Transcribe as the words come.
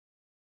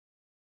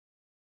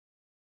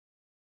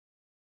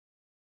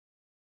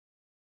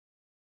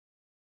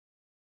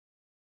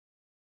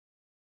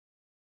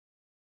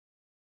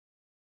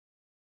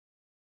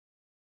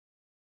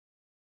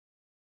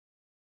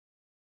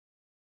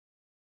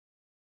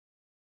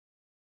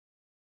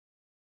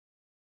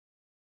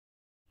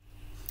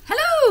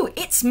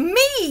it's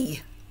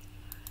me.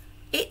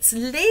 It's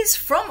Liz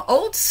from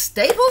Old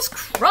Stables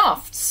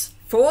Crafts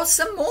for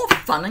some more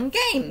fun and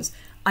games.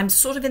 I'm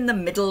sort of in the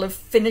middle of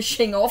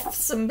finishing off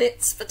some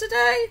bits for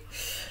today.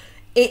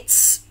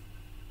 It's...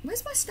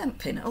 Where's my stamp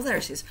pin? Oh, there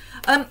it is.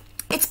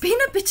 It's been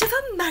a bit of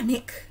a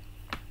manic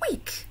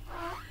week.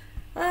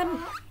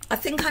 I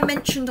think I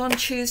mentioned on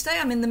Tuesday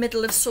I'm in the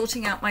middle of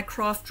sorting out my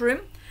craft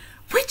room,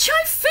 which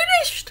I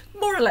finished,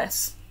 more or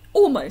less,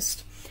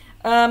 almost.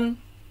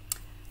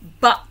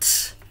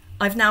 But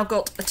I've now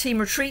got a team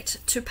retreat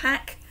to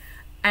pack,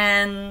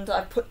 and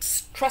I've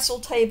put trestle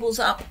tables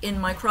up in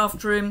my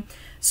craft room,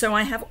 so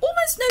I have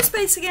almost no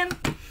space again.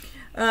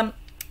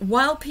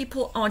 While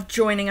people are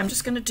joining, I'm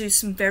just going to do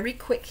some very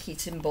quick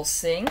heat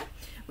embossing,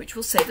 which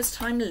will save us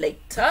time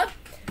later.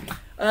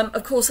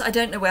 Of course, I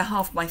don't know where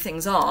half my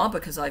things are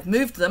because I've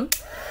moved them,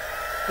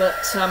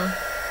 but I'm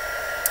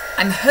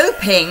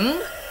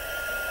hoping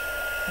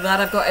that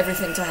I've got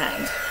everything to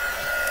hand.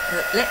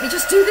 But let me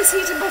just do this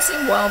heat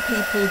embossing while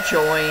people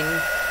join.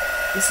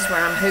 This is where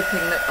I'm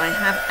hoping that I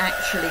have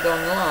actually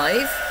gone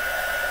live.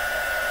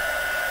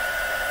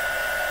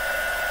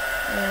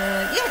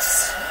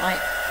 Yes,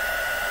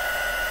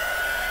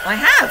 I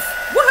have.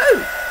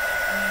 Woohoo!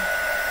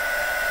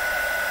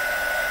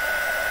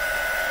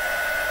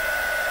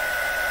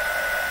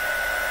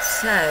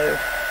 So,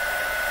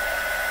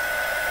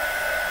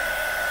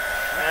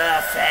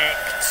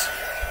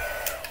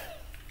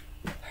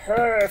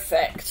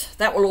 perfect.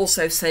 That will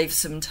also save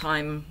some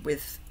time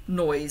with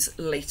noise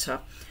later.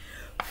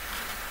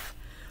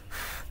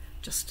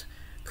 Just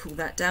cool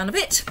that down a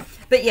bit.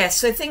 But yes,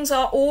 so things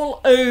are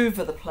all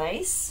over the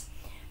place.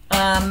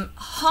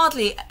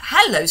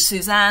 Hello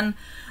Suzanne,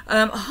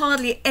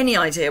 hardly any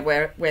idea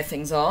where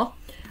things are,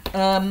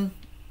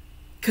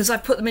 because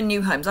I've put them in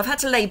new homes. I've had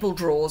to label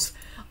drawers.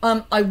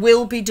 I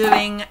will be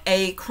doing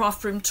a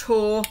craft room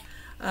tour.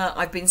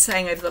 I've been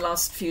saying over the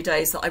last few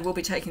days that I will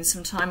be taking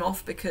some time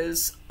off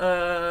because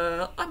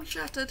I'm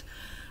shattered.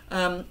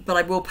 But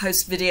I will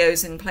post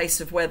videos in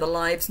place of where the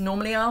lives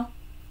normally are.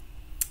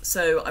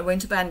 So I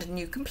won't abandon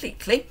you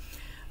completely.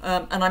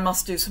 And I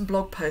must do some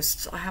blog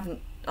posts. I haven't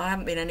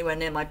been anywhere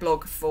near my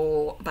blog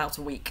for about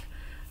a week.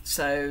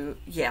 So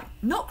yeah,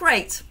 not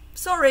great.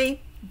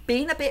 Sorry,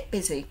 been a bit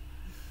busy.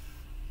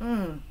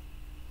 And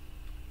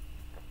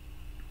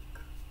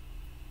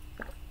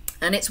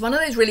it's one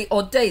of those really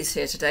odd days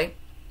here today.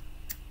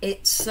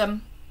 It's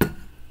oh,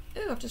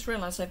 I've just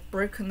realised I've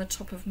broken the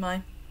top of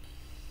my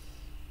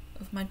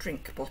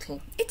drink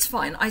bottle. It's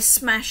fine. I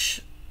smash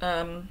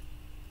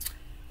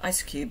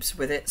ice cubes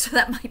with it, so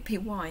that might be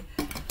why.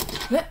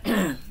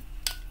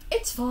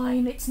 It's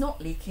fine. It's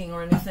not leaking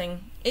or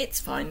anything. It's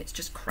fine. It's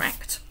just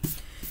cracked.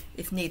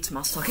 If needs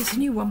must, I'll get a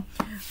new one.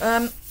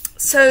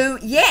 So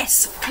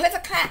yes, Clever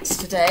Cats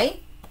today,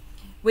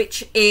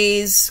 which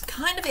is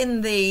kind of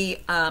in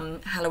the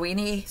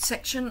Halloween-y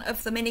section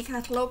of the mini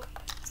catalogue.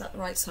 Is that the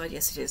right side?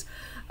 Yes, it is.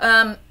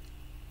 But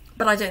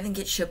I don't think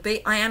it should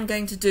be. I am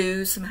going to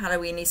do some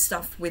Halloween-y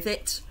stuff with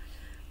it,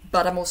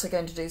 but I'm also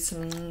going to do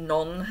some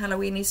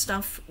non-Halloween-y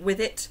stuff with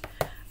it,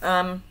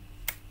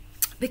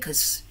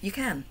 because you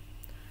can.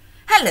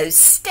 Hello,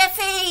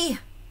 Steffi!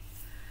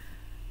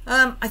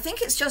 I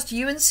think it's just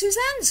you and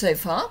Suzanne so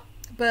far.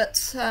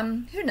 But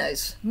who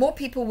knows? More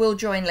people will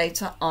join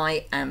later,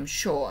 I am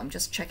sure. I'm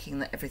just checking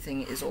that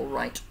everything is all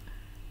right.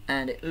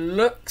 And it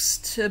looks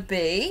to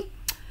be.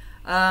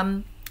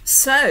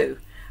 So,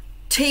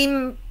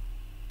 team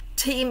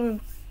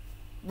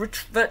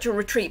virtual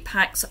retreat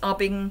packs are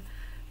being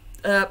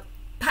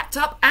packed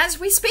up as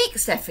we speak,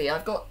 Steffi.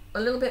 I've got a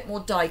little bit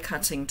more die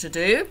cutting to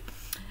do.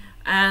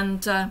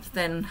 And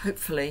then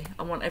hopefully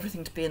I want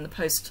everything to be in the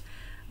post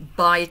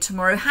by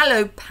tomorrow.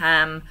 Hello,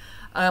 Pam.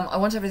 I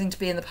want everything to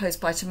be in the post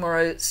by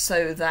tomorrow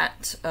so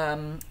that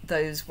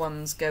those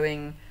ones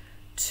going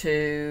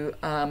to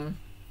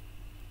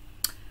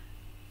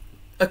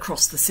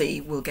across the sea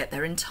will get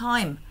there in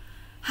time.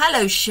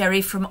 Hello,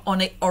 Sherry from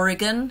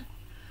Oregon.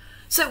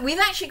 So we've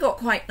actually got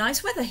quite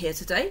nice weather here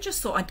today.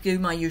 Just thought I'd do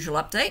my usual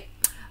update.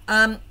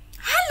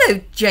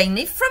 Hello,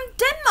 Janie from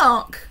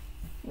Denmark.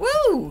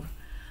 Woo!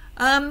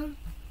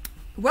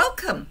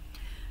 Welcome.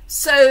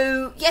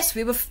 So, yes,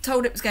 we were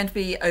told it was going to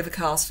be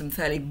overcast and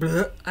fairly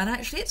bleh, and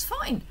actually it's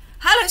fine.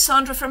 Hello,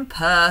 Sandra from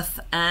Perth,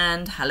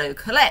 and hello,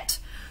 Colette.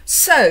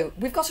 So,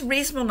 we've got a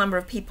reasonable number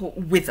of people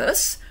with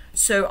us,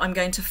 so I'm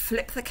going to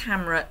flip the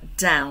camera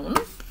down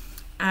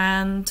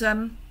and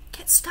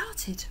get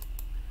started.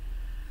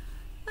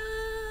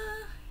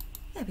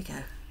 There we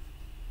go.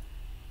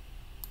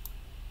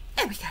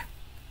 There we go.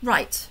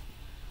 Right.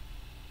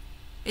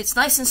 It's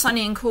nice and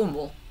sunny in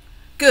Cornwall.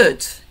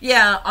 Good.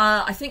 Yeah,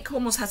 I think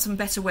Cornwall's had some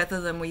better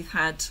weather than we've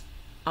had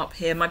up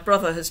here. My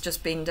brother has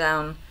just been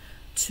down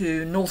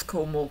to North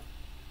Cornwall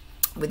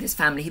with his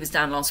family. He was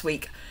down last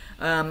week,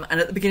 and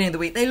at the beginning of the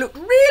week they looked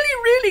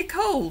really, really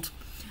cold.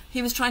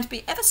 He was trying to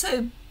be ever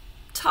so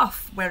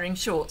tough wearing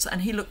shorts,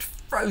 and he looked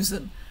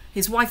frozen.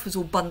 His wife was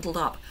all bundled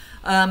up,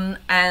 and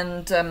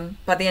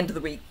by the end of the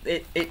week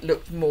it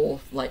looked more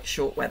like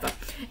short weather.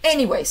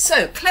 Anyway,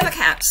 so Clever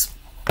Cats.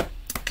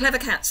 Clever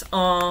cats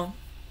are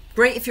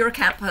great if you're a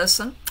cat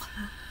person.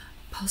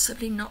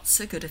 Possibly not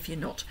so good if you're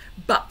not.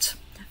 But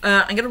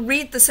I'm going to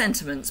read the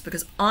sentiments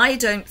because I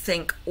don't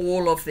think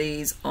all of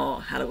these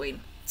are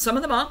Halloween. Some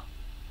of them are.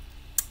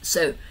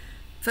 So,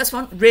 first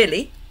one,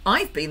 really,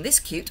 I've been this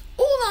cute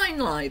all 9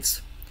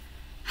 lives.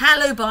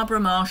 Hello, Barbara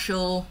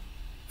Marshall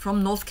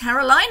from North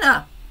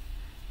Carolina.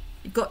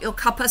 You've got your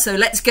cuppa, so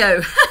let's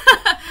go.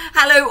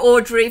 Hello,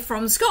 Audrey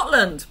from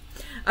Scotland.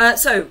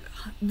 So,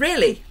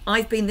 really,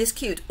 I've been this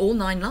cute all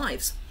 9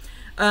 lives.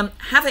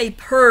 Have a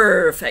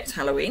perfect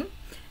Halloween.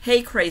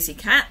 Hey, Crazy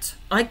Cat.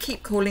 I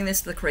keep calling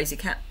this the Crazy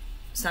Cat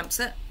stamp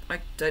set.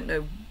 I don't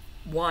know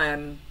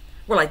why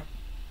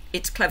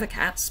it's Clever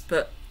Cats,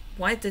 but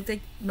why did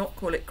they not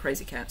call it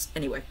Crazy Cats?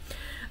 Anyway,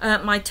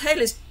 my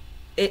tail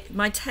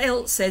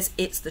says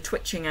it's the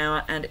twitching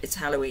hour and it's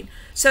Halloween.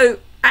 So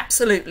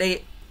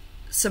absolutely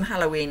some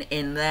Halloween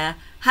in there.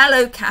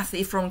 Hello,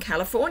 Kathy from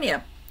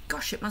California.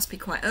 Gosh, it must be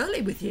quite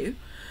early with you.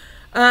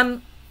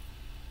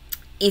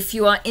 If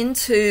you are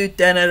into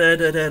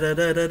Batman,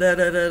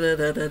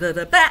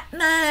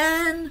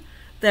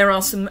 there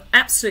are some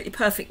absolutely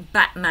perfect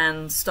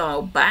Batman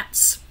style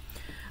bats.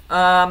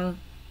 There's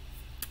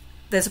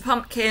a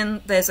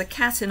pumpkin, there's a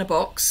cat in a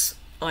box.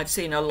 I've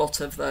seen a lot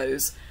of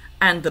those,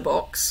 and the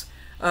box.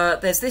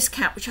 There's this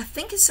cat, which I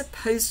think is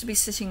supposed to be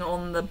sitting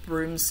on the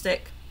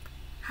broomstick.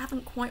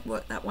 Haven't quite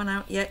worked that one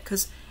out yet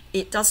because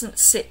it doesn't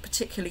sit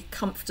particularly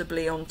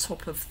comfortably on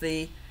top of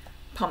the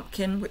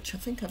pumpkin, which I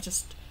think I've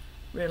just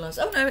realised.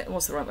 Oh no, it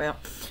was the right way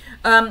up.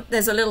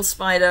 There's a little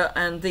spider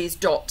and these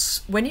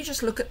dots. When you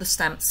just look at the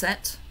stamp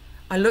set,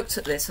 I looked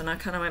at this and I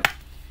kind of went,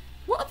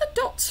 what are the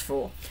dots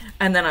for?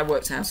 And then I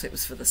worked out it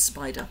was for the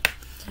spider.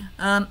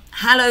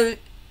 Hello,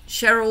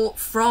 Cheryl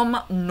from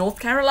North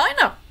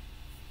Carolina.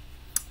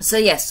 So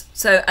yes,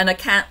 and a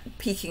cat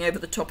peeking over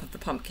the top of the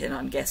pumpkin,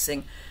 I'm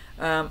guessing.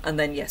 And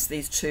then yes,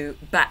 these 2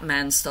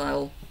 Batman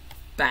style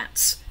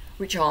bats,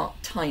 which are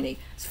tiny.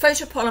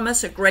 Photopolymer,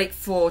 so great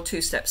for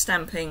 2-step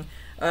stamping,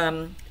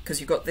 because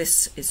you've got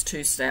this is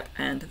 2-step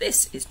and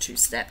this is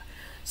 2-step.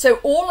 So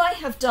all I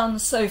have done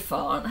so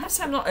far, and I have to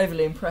say I'm not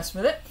overly impressed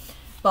with it,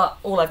 but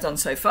all I've done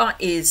so far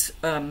is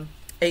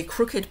a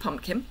crooked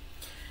pumpkin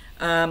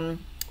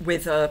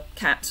with a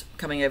cat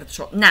coming over the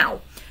top.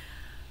 Now,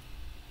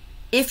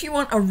 if you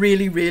want a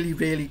really, really,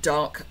 really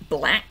dark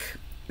black,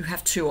 you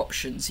have 2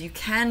 options. You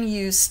can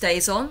use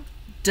stays on.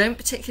 Don't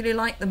particularly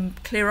like them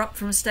clear up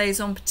from stays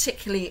on,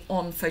 particularly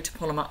on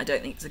photopolymer. I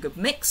don't think it's a good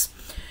mix.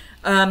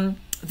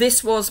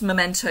 This was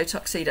Memento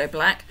Tuxedo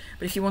Black,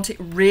 but if you want it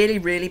really,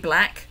 really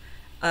black,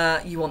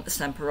 you want the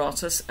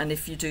Stamparatus, and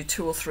if you do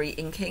 2 or 3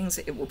 inkings,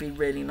 it will be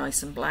really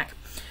nice and black.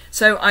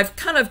 So I've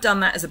kind of done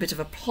that as a bit of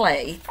a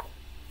play,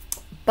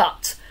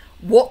 but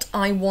what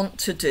I want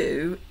to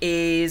do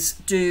is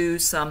do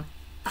some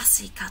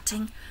fussy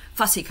cutting,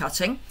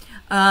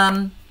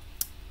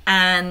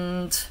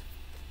 and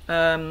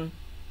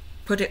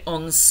put it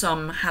on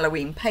some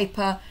Halloween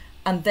paper,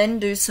 and then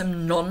do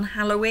some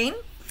non-Halloween.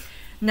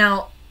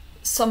 Now,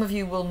 some of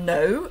you will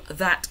know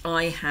that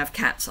I have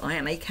cats. I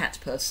am a cat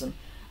person.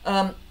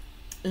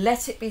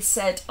 Let it be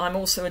said, I'm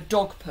also a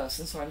dog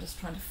person, so I'm just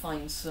trying to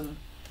find some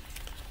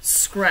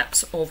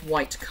scraps of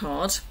white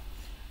card.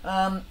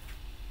 I'm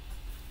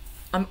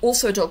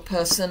also a dog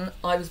person.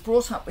 I was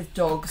brought up with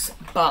dogs,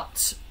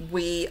 but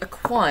we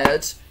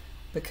acquired,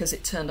 because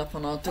it turned up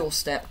on our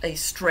doorstep, a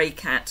stray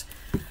cat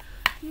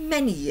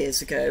many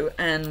years ago,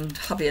 and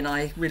hubby and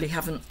I really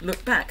haven't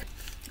looked back.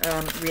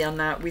 We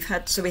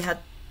had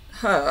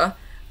her,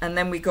 and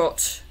then we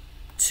got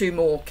 2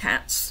 more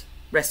cats,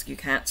 rescue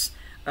cats,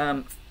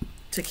 to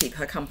keep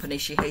her company.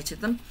 She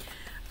hated them.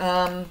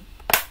 And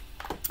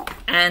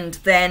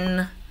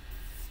then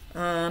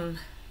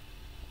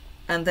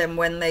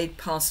when they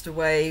passed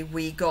away,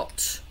 we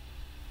got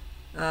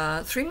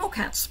 3 more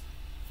cats,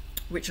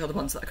 which are the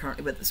ones that are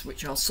currently with us,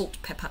 which are Salt,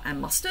 Pepper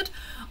and Mustard.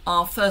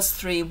 Our first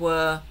 3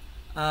 were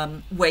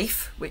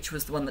Waif, which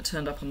was the one that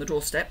turned up on the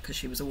doorstep because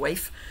she was a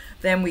waif.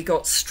 Then we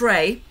got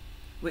Stray,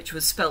 which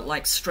was spelt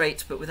like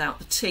straight but without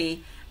the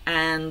T,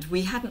 and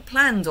we hadn't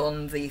planned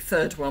on the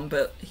 3rd one,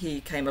 but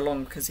he came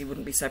along because he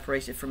wouldn't be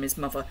separated from his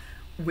mother,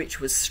 which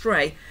was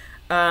Stray.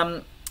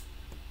 So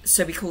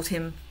we called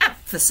him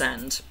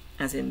Ampersand,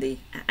 as in the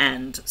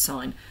and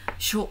sign,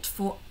 short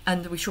for,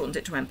 and we shortened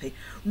it to MP.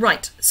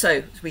 Right,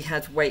 so we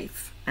had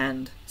Waif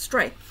and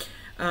Stray,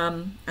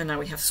 and now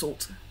we have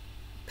Salt,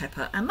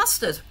 Pepper and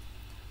Mustard.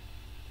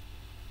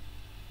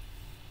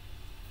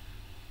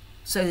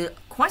 So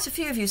quite a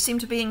few of you seem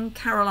to be in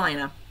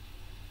Carolina,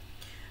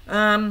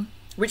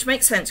 which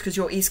makes sense because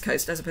you're East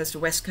Coast as opposed to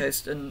West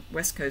Coast, and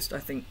West Coast I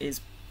think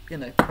is, you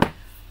know,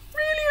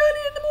 really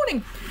early in the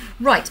morning.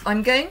 Right,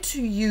 I'm going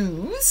to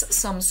use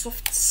some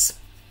soft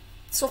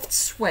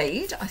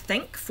suede, I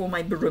think, for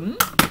my broom.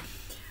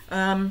 So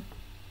I'm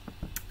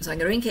going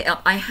to ink it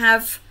up. I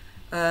have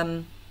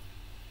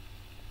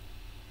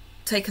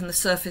taken the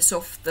surface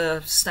off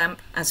the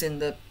stamp, as in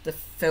the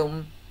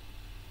film,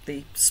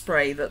 the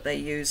spray that they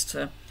use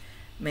to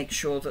make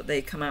sure that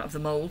they come out of the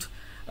mould.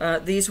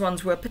 These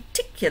ones were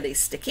particularly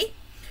sticky,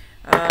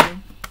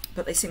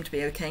 but they seem to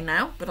be okay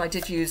now. But I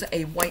did use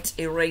a white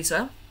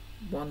eraser,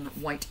 one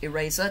white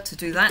eraser to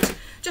do that.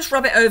 Just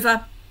rub it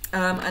over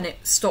and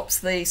it stops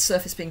the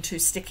surface being too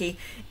sticky.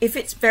 If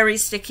it's very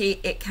sticky,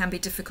 it can be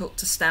difficult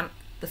to stamp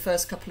the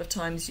first couple of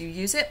times you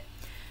use it.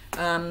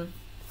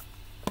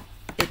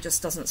 It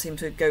just doesn't seem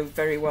to go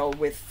very well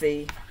with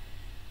the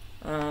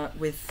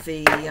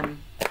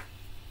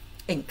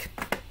ink.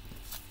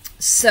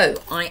 So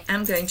I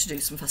am going to do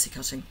some fussy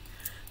cutting.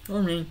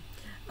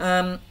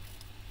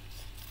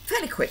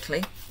 Fairly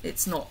quickly,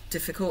 it's not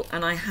difficult,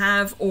 and I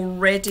have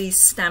already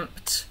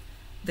stamped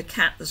the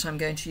cat that I'm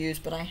going to use,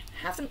 but I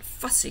haven't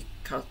fussy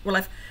cut.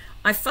 Well,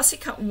 I've fussy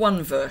cut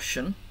one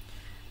version,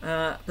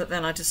 but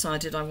then I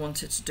decided I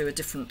wanted to do a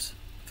different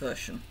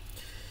version.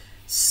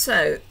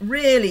 So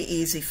really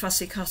easy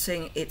fussy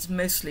cutting. It's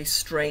mostly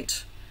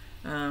straight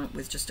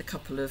with just a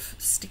couple of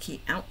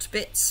sticky out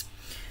bits.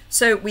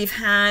 So we've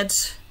had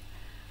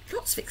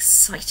lots of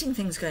exciting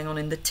things going on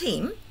in the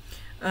team.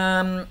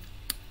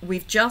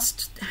 We've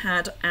just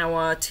had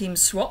our team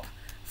swap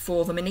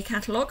for the mini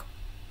catalogue,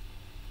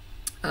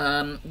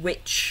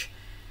 which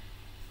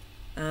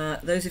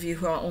those of you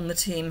who are on the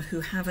team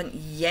who haven't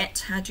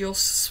yet had your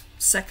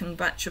second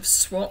batch of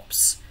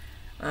swaps,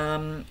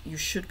 you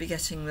should be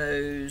getting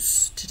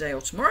those today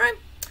or tomorrow.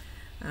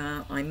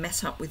 I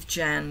met up with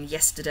Jan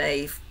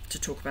yesterday to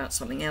talk about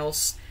something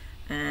else,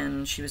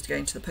 and she was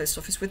going to the post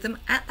office with them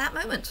at that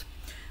moment.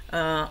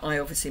 I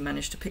obviously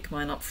managed to pick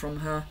mine up from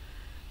her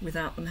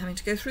without them having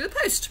to go through the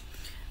post.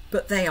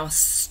 But they are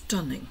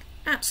stunning,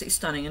 absolutely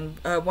stunning.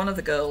 And one of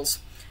the girls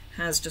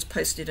has just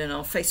posted in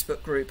our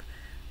Facebook group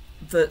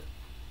that,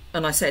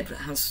 and I said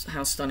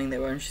how stunning they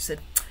were, and she said,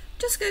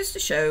 just goes to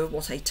show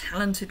what a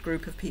talented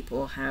group of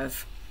people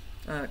have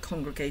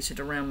congregated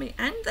around me.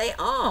 And they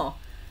are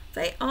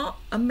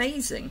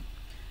amazing.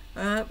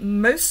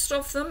 Most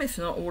of them, if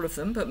not all of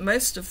them, but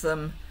most of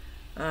them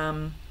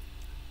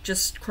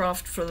just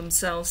craft for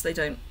themselves. They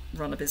don't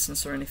run a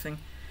business or anything.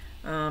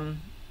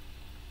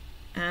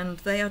 And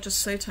they are just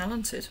so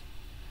talented.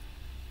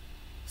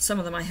 Some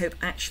of them, I hope,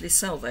 actually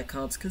sell their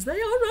cards because they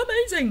are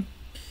amazing.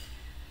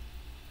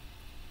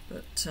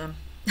 But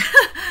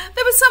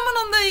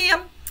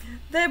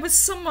there was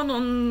someone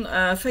on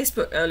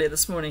Facebook earlier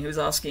this morning who was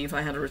asking if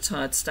I had a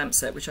retired stamp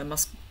set, which I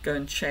must go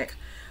and check.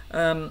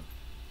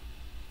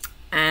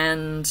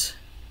 And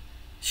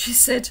she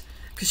said,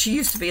 because she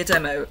used to be a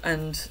demo,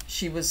 and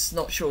she was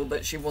not sure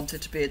that she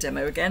wanted to be a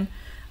demo again,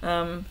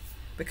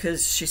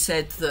 because she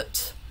said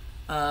that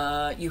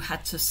you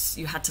had to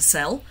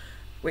sell,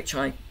 which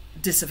I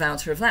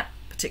disavowed her of that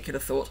particular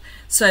thought.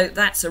 So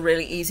that's a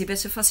really easy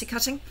bit of fussy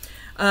cutting.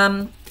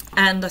 And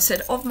I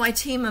said, of my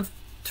team of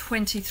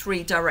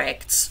 23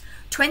 directs,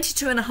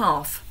 22 and a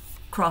half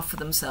craft for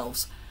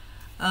themselves.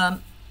 I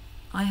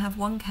have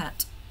one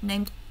cat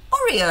named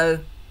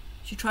Oreo.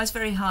 She tries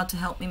very hard to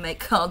help me make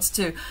cards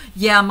too.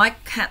 Yeah, my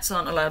cats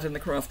aren't allowed in the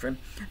craft room.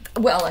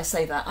 Well, I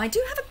say that. I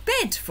do have a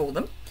bed for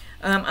them.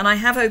 And I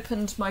have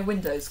opened my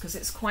windows because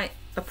it's quite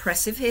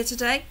oppressive here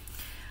today.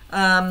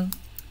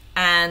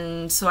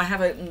 And so I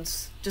have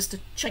opened just a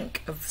chink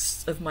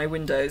of my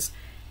windows,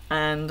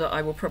 and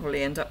I will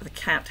probably end up with a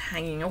cat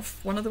hanging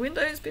off one of the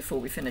windows before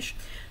we finish.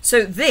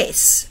 So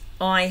this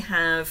I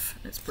have,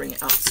 let's bring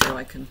it up so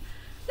I can,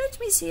 let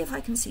me see if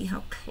I can see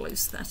how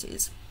close that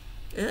is.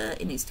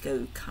 It needs to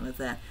go kind of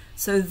there.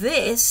 So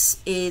this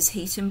is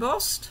heat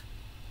embossed.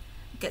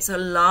 It gets a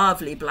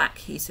lovely black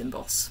heat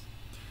emboss,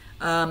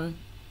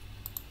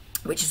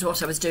 which is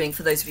what I was doing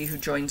for those of you who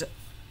joined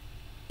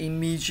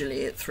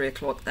immediately at 3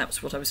 o'clock.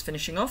 That's what I was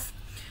finishing off.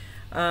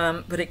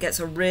 But it gets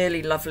a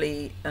really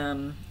lovely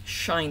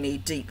shiny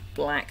deep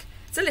black.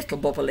 It's a little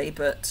bobbly,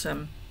 but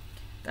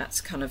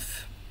that's kind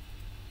of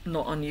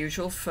not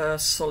unusual for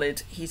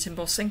solid heat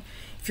embossing.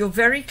 If you're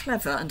very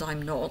clever, and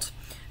I'm not,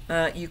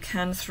 you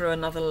can throw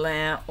another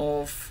layer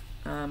of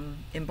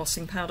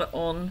embossing powder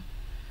on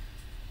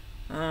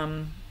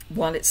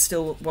while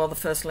the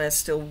first layer is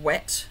still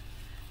wet,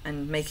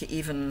 and make it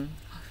even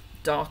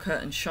darker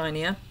and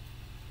shinier.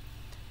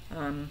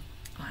 I'm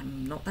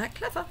not that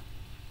clever.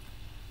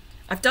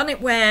 I've done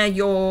it where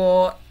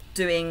you're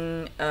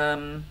doing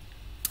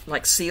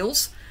like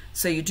seals,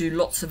 so you do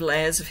lots of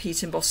layers of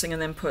heat embossing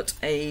and then put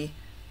a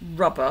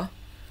rubber,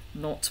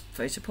 not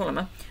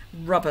photopolymer,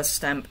 rubber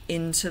stamp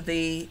into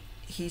the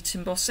heat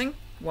embossing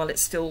while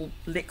it's still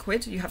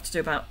liquid. You have to do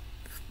about,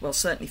 well,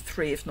 certainly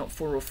 3 if not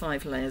 4 or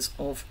 5 layers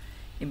of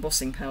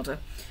embossing powder,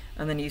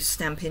 and then you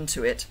stamp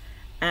into it,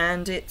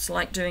 and it's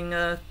like doing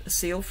a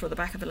seal for the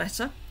back of a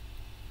letter,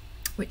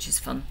 which is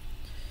fun.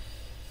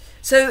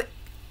 So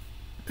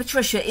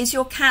Patricia, is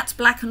your cat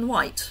black and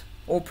white,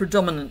 or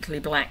predominantly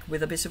black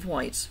with a bit of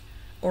white?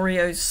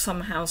 Oreo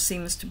somehow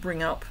seems to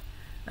bring up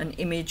an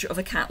image of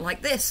a cat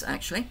like this,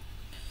 actually.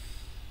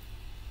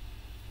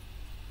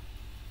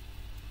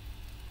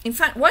 In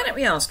fact, why don't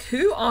we ask,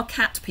 who are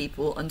cat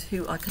people and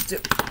who I could do?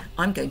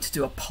 I'm going to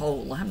do a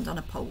poll. I haven't done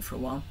a poll for a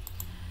while.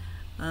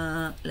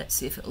 Let's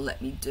see if it'll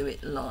let me do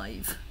it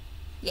live.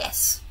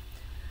 Yes,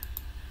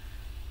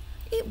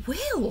 it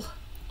will.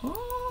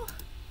 Oh,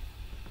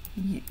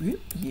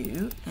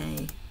 you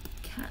a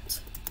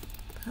cat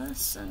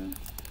person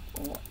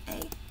or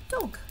a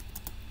dog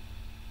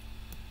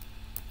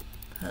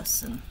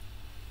person?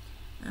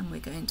 And we're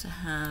going to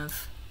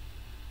have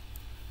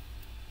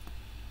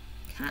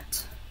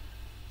cat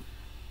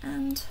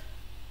and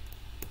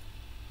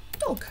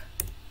dog.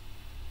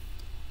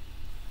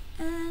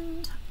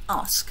 And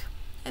ask.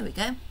 There we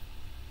go.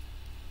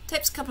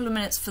 Takes a couple of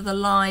minutes for the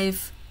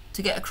live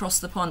to get across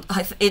the pond.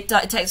 It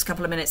takes a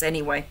couple of minutes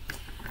anyway.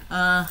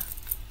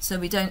 So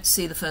we don't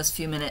see the first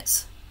few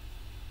minutes.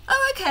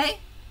 Oh, okay.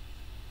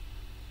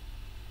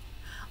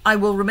 I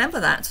will remember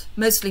that.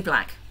 Mostly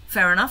black.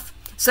 Fair enough.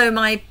 So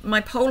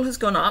my poll has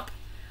gone up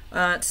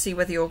to see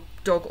whether you're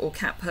dog or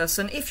cat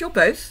person. If you're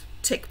both,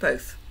 tick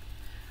both.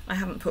 I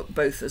haven't put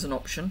both as an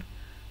option.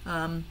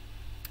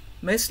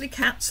 Mostly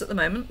cats at the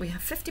moment. We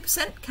have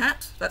 50%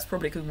 cat. That's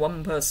probably because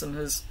one person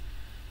has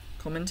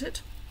commented.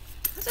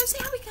 I don't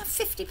see how we can have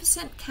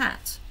 50%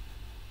 cat.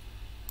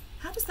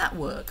 How does that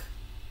work?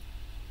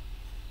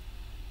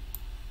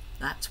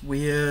 That's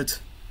weird.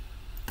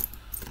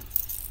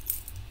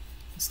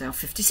 It's now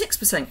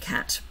 56%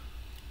 cat.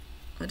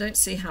 I don't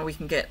see how we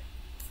can get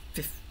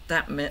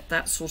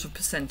that sort of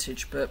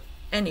percentage, but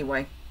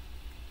anyway.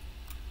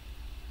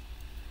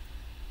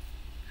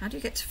 How do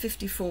you get to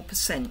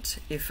 54%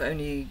 if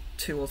only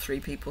 2 or 3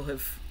 people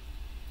have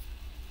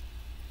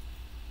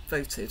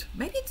voted?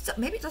 Maybe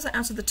it does it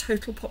out of the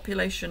total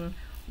population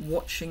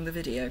watching the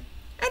video.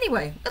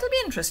 Anyway, it'll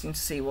be interesting to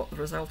see what the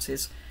result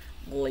is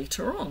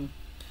later on.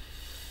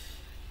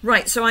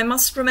 Right, so I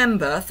must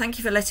remember, thank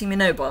you for letting me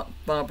know,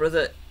 Barbara,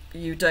 that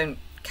you don't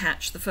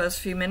catch the first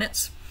few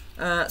minutes,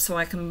 so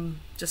I can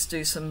just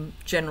do some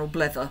general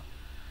blether.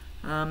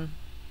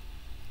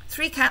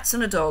 3 cats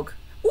and a dog.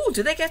 Oh,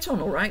 do they get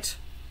on all right?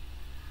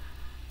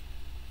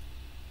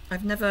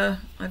 I've never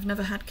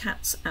had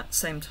cats at the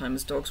same time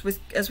as dogs.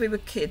 As we were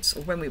kids,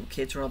 or when we were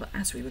kids, rather,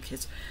 as we were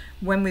kids.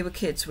 When we were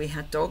kids, we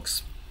had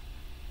dogs.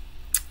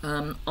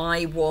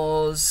 I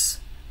was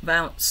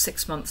about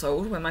 6 months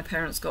old when my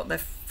parents got their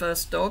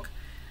first dog,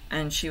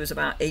 and she was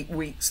about 8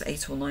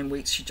 or 9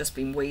 weeks. She'd just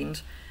been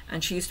weaned,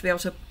 and she used to be able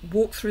to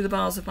walk through the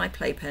bars of my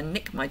playpen,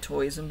 nick my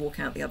toys, and walk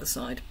out the other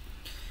side.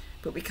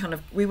 But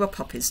we were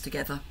puppies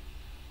together.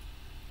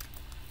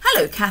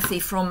 Hello, Kathy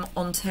from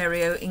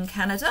Ontario in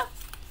Canada.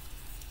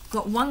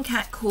 Got one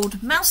cat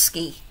called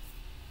Mousky.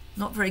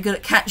 Not very good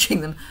at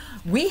catching them.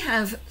 We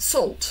have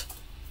Salt,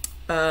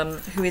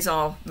 who is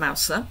our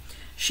mouser.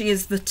 She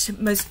is the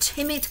most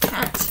timid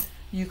cat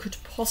you could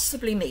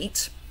possibly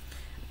meet,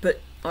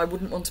 but I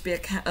wouldn't want to be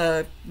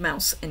a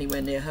mouse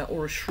anywhere near her,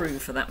 or a shrew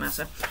for that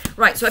matter.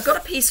 Right, so I've got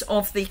a piece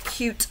of the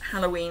cute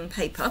Halloween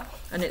paper,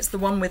 and it's the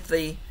one with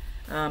the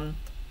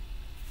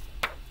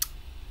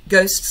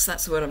ghosts,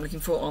 that's the word I'm looking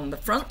for, on the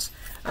front,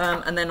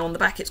 and then on the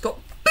back it's got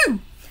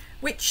Boo,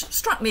 which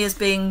struck me as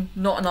being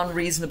not an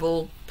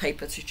unreasonable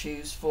paper to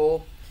choose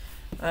for.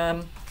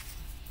 Oh,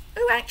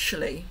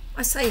 actually,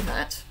 I say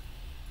that.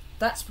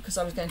 That's because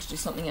I was going to do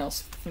something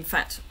else. In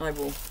fact, I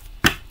will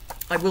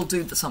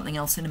do something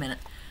else in a minute.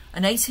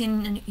 An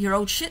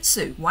 18-year-old Shih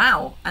Tzu,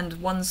 wow,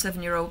 and one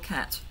 7-year-old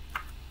cat.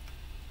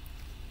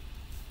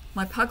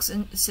 My pugs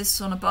insists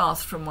on a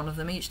bath from one of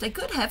them each day.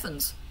 Good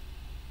heavens.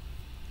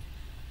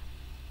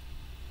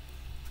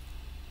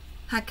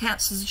 Had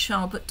cats as a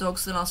child, but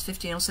dogs the last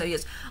 15 or so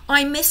years.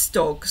 I miss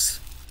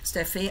dogs,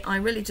 Steffi, I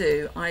really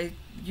do. I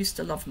used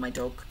to love my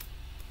dog.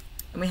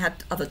 And we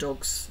had other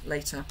dogs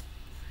later.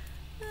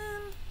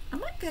 I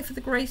might go for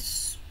the grey...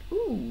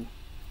 Ooh.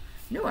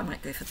 No, I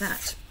might go for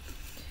that.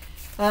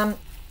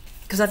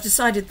 Because I've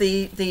decided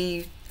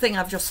the thing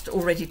I've just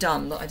already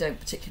done that I don't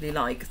particularly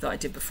like, that I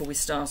did before we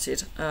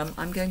started,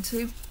 I'm going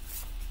to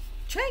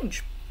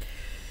change.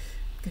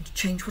 I'm going to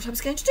change what I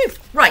was going to do.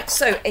 Right,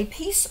 so a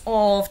piece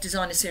of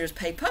designer series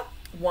paper,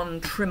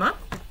 1 trimmer,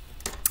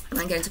 and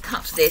I'm going to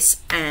cut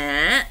this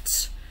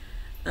at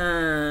 3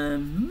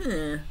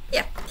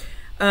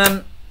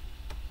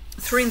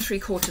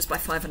 3/4 by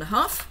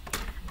 5.5.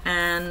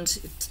 And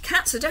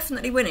cats are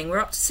definitely winning. We're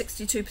up to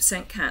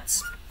 62%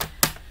 cats.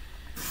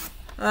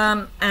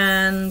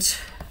 And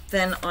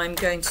then I'm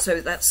going to, so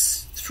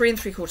that's 3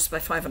 3/4 by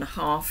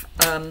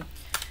 5.5.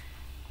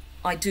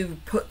 I do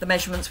put the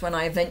measurements when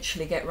I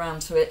eventually get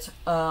round to it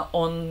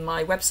on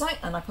my website,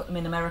 and I put them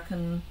in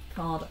American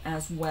card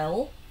as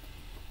well.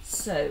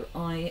 So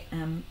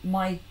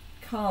my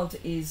card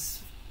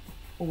is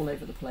all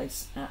over the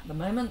place at the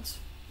moment.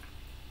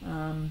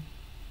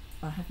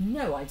 I have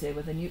no idea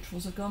where the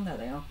neutrals have gone. There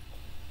they are.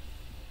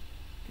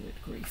 Good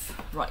grief.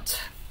 Right.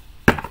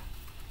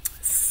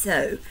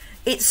 So,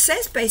 it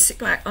says basic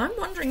black. I'm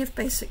wondering if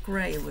basic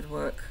grey would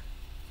work.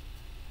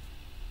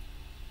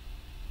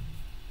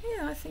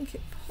 Yeah, I think it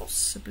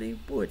possibly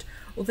would.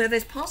 Although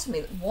there's part of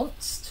me that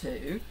wants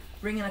to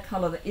bring in a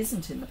colour that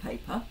isn't in the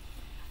paper,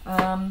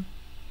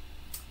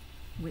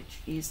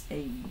 which is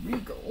a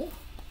regal.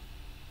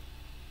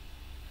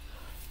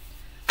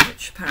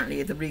 Which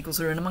apparently the regals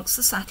are in amongst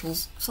the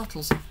subtles.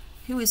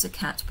 Who is a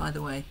cat, by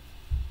the way?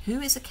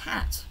 Who is a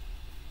cat?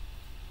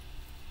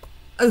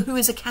 Oh, who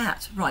is a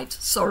cat? Right,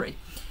 sorry.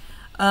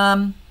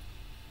 You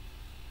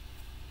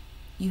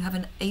have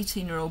an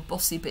 18-year-old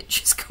bossy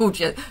bitch called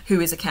you Who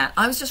Is a Cat.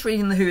 I was just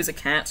reading the Who Is a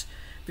Cat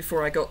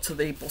before I got to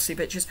the bossy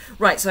bitches.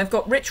 Right, so I've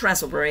got Rich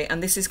Razzleberry,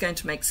 and this is going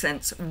to make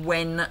sense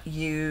when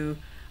you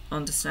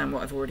understand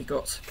what I've already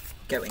got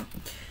going.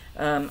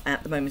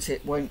 At the moment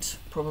it won't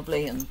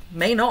probably, and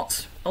may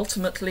not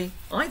ultimately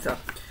either.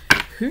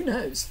 Who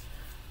knows?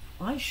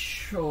 I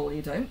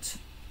surely don't.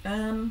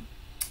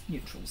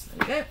 Neutrals, there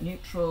we go,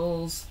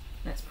 neutrals.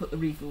 Let's put the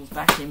regals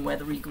back in where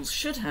the regals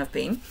should have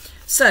been.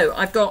 So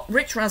I've got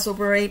Rich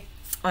Razzleberry,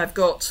 I've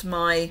got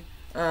my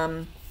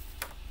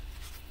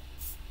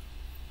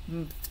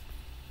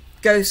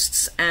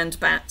ghosts and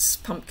bats,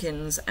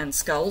 pumpkins and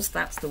skulls.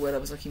 That's the word I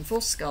was looking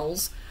for,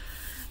 skulls.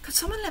 Could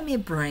someone lend me a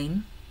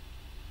brain?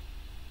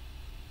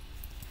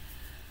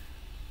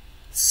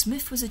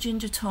 Smith was a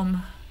ginger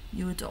tom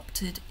you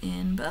adopted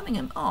in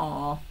Birmingham.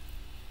 Ah,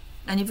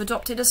 and you've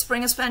adopted a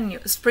Springer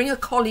Spaniel, a Springer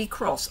Collie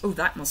Cross. Oh,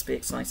 that must be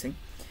exciting.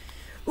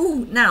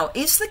 Ooh, now,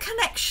 is the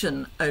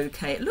connection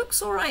okay? It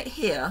looks all right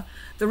here.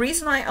 The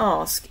reason I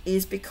ask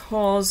is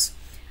because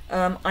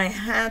I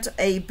had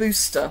a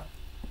booster,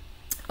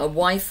 a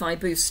Wi-Fi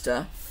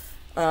booster,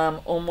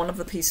 on one of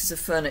the pieces of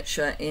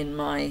furniture in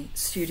my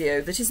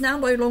studio that is now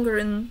no longer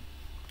in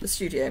the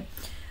studio.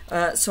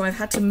 So I've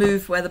had to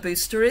move where the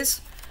booster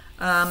is.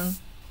 And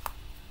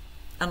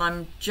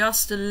I'm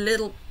just a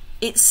little...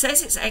 It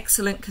says it's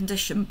excellent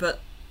condition, but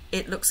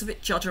it looks a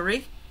bit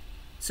juddery.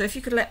 So if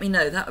you could let me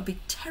know, that would be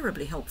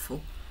terribly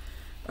helpful.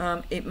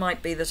 It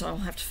might be that I'll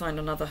have to find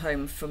another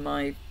home for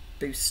my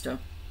booster.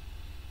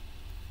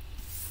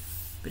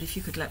 But if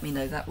you could let me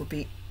know, that would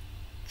be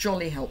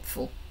jolly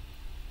helpful.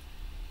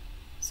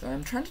 So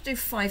I'm trying to do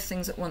 5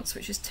 things at once,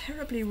 which is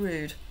terribly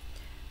rude.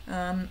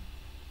 But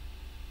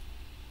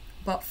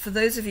for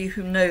those of you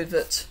who know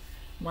that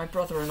my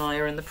brother and I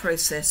are in the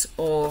process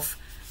of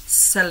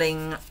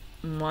selling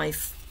my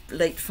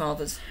late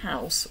father's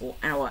house, or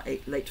our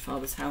late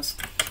father's house,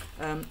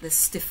 there's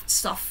stiff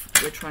stuff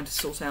we're trying to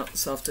sort out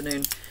this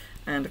afternoon,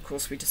 and of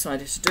course we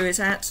decided to do it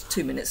at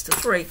 2 minutes to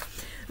 3.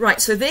 Right,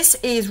 so this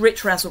is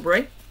Rich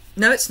Razzleberry.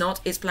 No, it's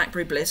not, it's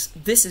Blackberry Bliss.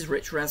 This is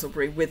Rich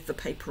Razzleberry with the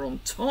paper on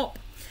top.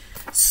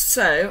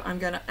 So I'm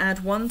going to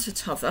add 1 to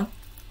t'other,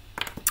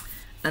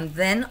 and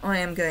then I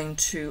am going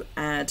to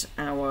add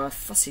our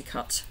fussy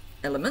cut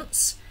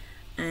elements,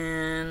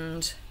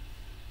 and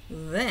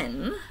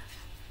then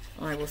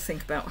I will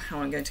think about how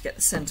I'm going to get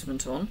the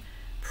sentiment on,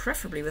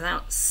 preferably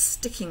without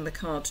sticking the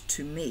card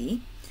to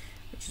me,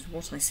 which is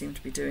what I seem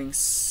to be doing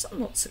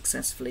somewhat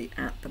successfully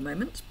at the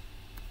moment.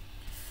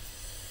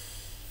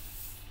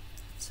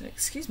 So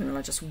excuse me while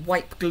I just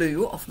wipe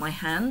glue off my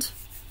hand.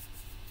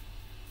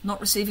 Not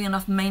receiving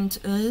enough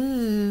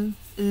ooh,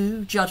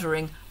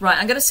 juddering. Right,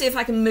 I'm going to see if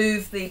I can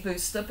move the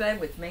booster. Bear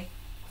with me.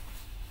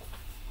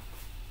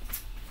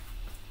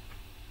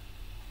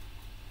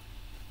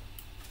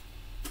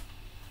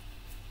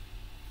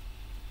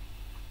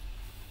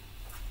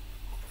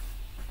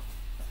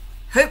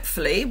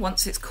 Hopefully,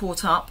 once it's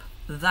caught up,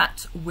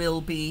 that will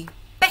be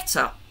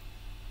better.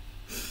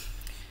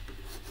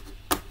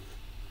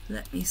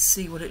 Let me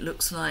see what it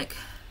looks like.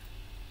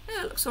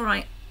 Yeah, it looks all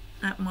right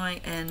at my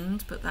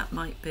end, but that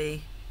might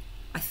be,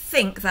 I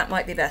think that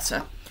might be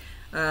better.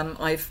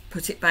 I've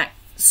put it back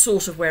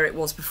sort of where it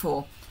was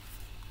before.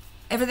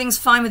 Everything's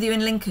fine with you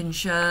in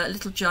Lincolnshire, a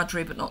little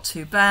juddery but not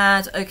too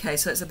bad. Okay,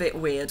 so it's a bit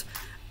weird.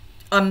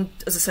 As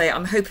I say,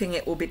 I'm hoping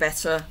it will be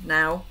better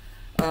now.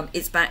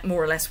 It's back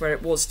more or less where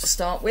it was to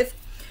start with.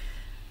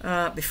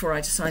 Before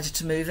I decided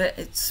to move it,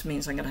 it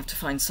means I'm going to have to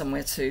find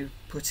somewhere to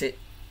put it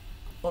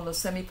on a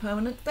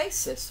semi-permanent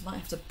basis. I might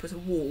have to put a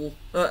wall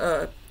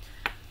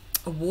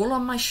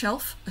on my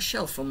shelf, a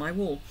shelf on my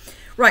wall.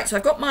 Right, so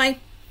I've got my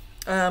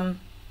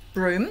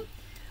broom,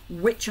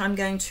 which I'm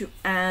going to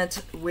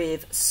add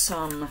with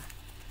some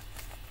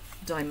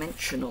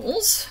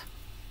dimensionals.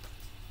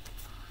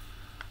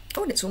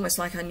 Oh, and it's almost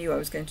like I knew I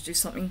was going to do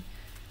something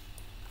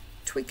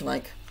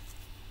twig-like.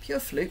 Pure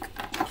fluke.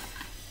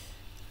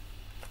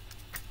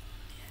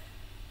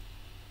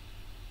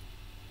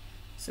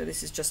 So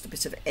this is just a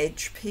bit of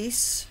edge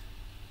piece.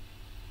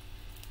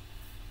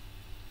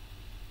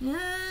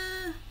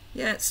 Yeah,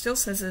 it still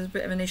says there's a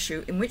bit of an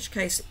issue, in which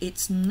case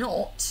it's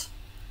not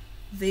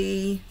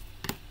the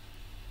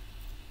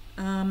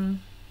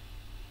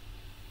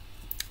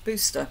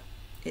booster.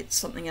 It's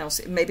something else.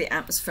 It may be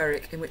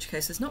atmospheric, in which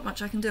case there's not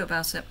much I can do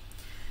about it.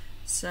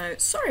 So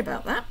sorry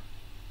about that.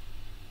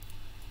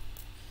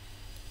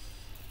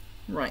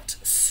 Right,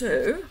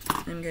 so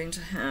I'm going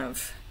to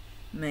have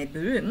my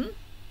broom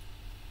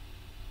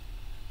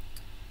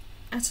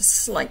at a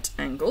slight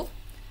angle.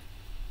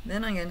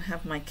 Then I'm going to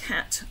have my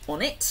cat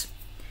on it.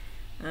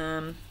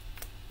 And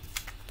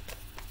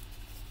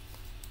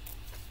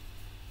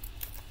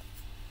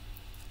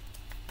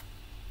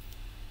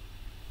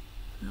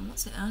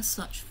what's it as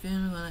such?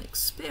 Visual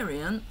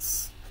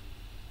experience.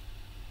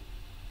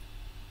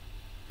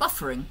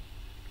 Buffering.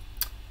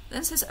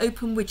 Then it says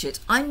open widget.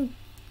 I'm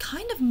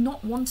kind of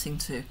not wanting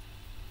to.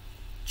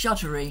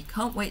 Judgery.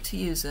 Can't wait to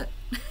use it.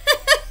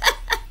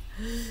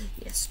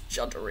 Yes,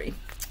 juddery.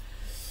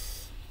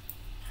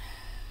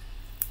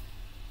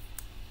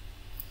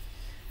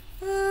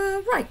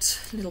 Right,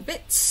 little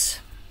bits,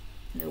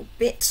 little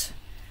bit,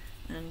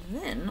 and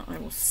then I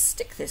will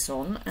stick this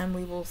on and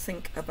we will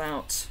think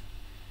about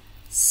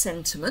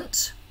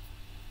sentiment.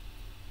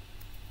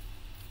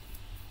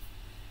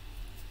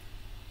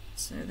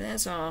 So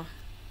there's our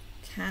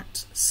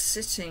cat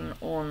sitting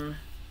on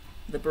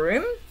the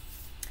broom,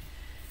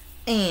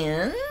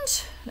 and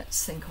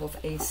let's think of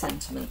a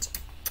sentiment.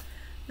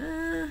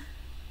 I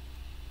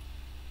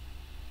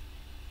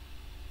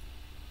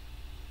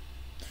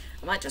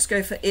might just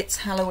go for It's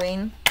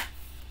Halloween.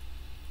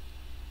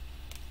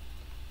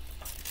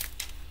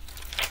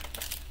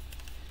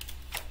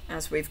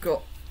 As we've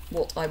got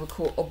what I would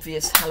call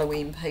obvious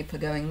Halloween paper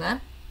going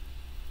there.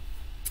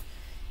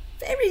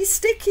 Very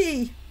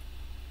sticky.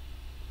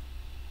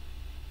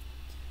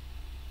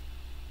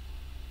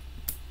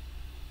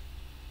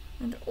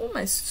 And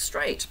almost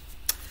straight.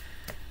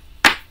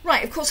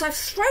 Right, of course I've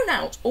thrown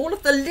out all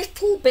of the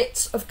little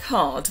bits of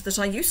card that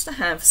I used to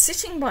have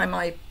sitting by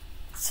my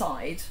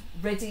side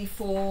ready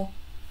for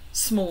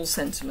small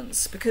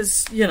sentiments,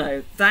 because you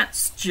know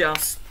that's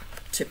just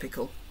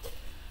typical.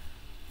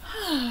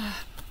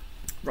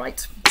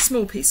 Right,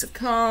 small piece of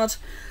card.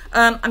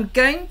 I'm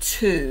going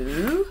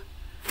to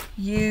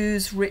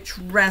use Rich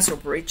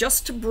Raspberry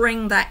just to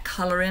bring that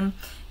colour in.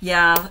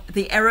 Yeah,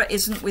 the error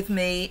isn't with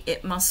me,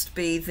 it must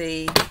be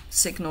the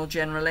signal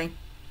generally.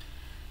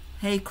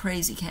 Hey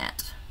crazy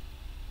cat.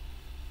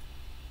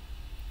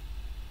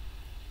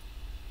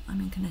 I'm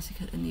in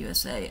Connecticut in the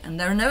USA and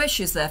there are no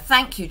issues there.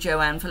 Thank you,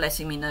 Joanne, for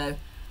letting me know.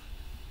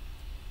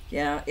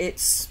 Yeah,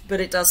 but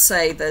it does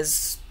say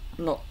there's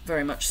not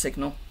very much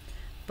signal,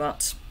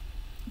 but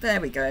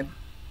there we go.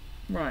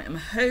 Right, I'm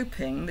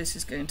hoping this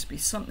is going to be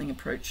something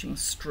approaching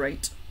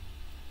straight.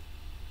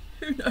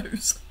 Who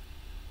knows?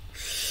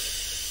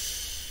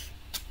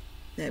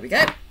 There we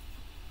go.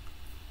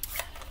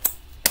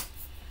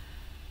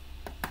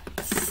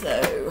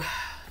 So,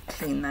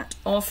 clean that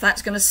off.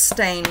 That's going to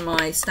stain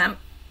my stamp.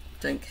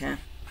 Don't care.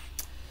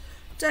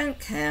 Don't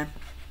care.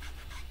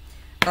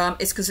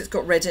 It's because it's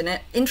got red in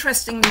it.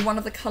 Interestingly, one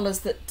of the colours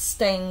that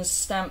stains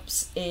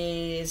stamps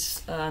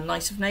is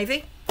Night of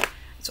Navy.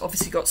 It's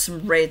obviously got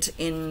some red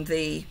in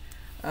the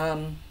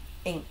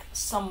ink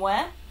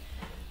somewhere.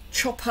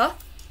 Chopper.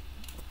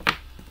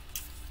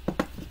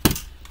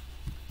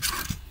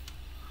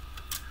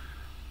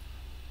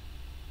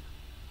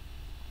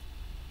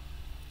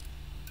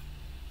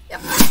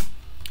 Yep.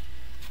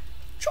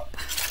 Chop.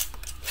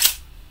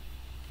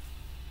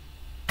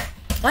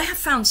 I have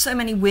found so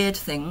many weird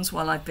things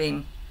while I've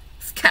been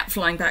cat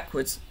flying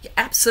backwards. Yeah,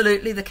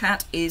 absolutely, the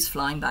cat is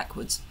flying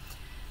backwards.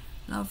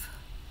 Love.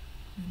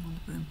 Room on the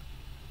broom.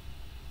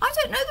 I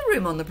don't know the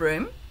room on the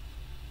broom.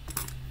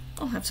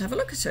 I'll have to have a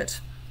look at it.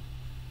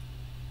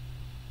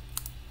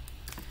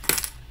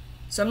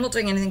 So I'm not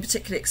doing anything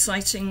particularly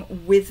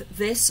exciting with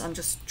this. I'm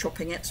just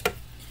chopping it.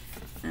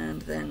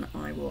 And then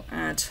I will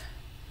add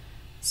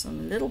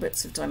some little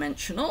bits of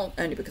dimensional,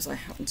 only because I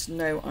happen to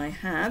know I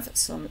have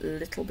some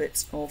little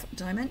bits of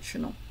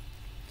dimensional.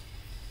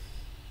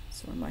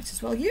 So I might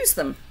as well use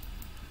them.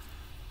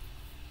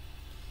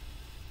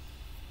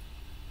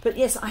 But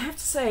yes, I have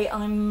to say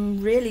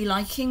I'm really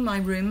liking my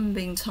room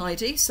being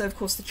tidy. So of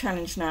course the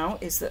challenge now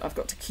is that I've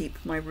got to keep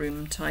my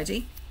room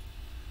tidy.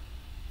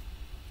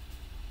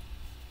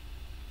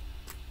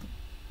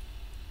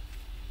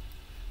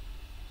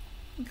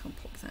 I think I'll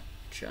pop that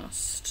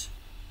just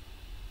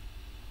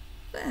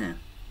there.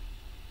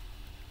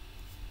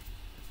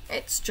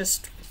 It's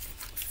just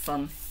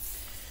fun.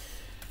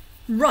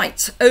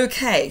 Right,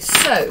 okay,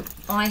 so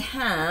I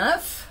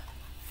have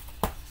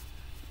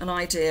an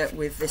idea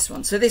with this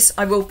one. So this,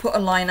 I will put a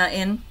liner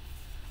in.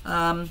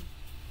 It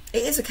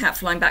is a cat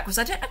flying backwards.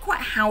 I don't know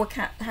quite how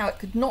it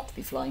could not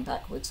be flying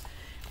backwards.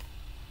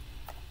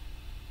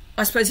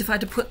 I suppose if I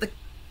had to put the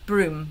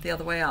broom the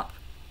other way up.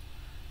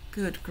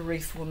 Good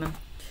grief, woman.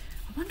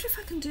 I wonder if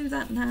I can do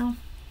that now.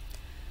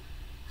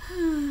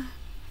 It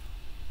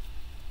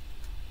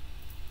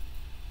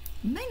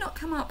may not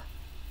come up.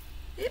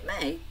 It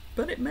may,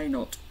 but it may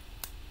not.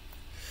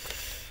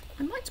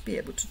 I might be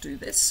able to do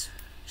this.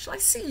 Shall I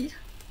see?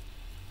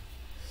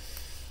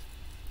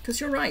 Because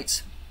you're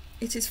right,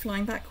 it is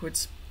flying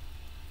backwards.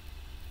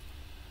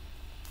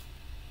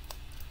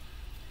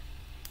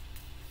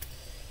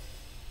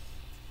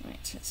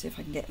 Right, let's see if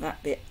I can get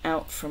that bit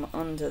out from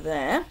under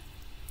there.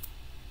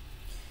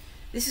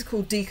 This is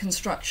called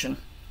deconstruction.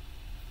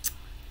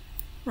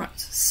 Right,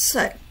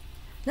 so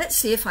let's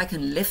see if I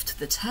can lift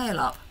the tail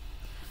up.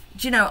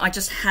 Do you know, I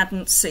just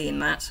hadn't seen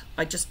that.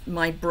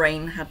 My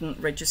brain hadn't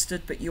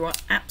registered, but you are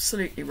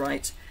absolutely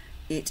right.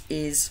 It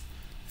is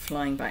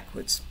flying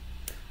backwards.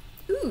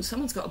 Ooh,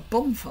 someone's got a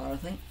bonfire, I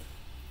think.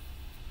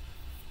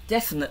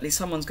 Definitely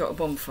someone's got a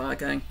bonfire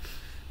going.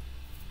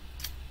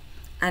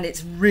 And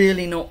it's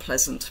really not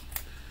pleasant.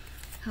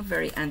 How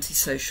very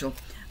antisocial.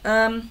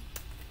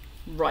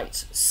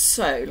 Right,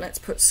 so let's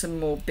put some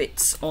more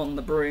bits on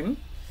the broom.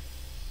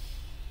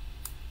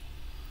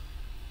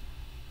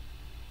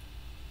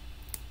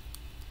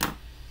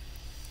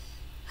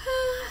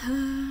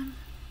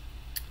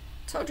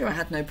 Told you I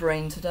had no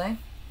brain today.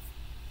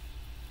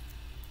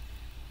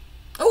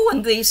 Oh,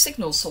 and the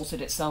signal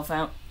sorted itself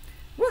out.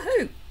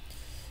 Woohoo!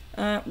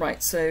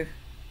 Right, so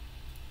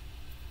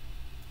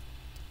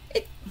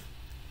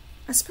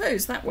I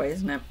suppose that way,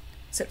 isn't it?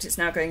 Except it's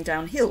now going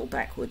downhill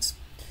backwards,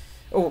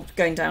 or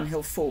going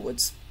downhill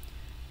forwards.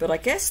 But I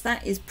guess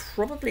that is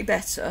probably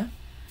better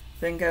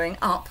than going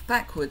up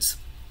backwards.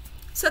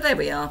 So there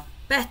we are,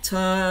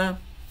 better.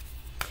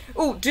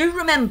 Oh, do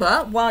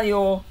remember, while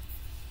you're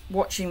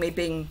watching me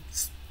being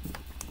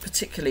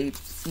particularly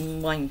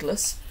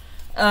mindless,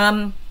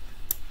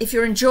 if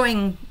you're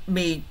enjoying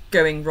me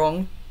going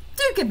wrong,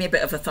 do give me a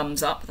bit of a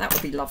thumbs up. That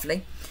would be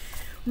lovely.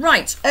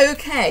 Right,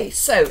 okay,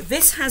 so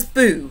this has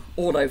boo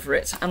all over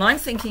it, and I'm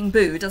thinking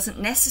boo doesn't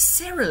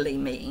necessarily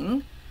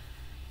mean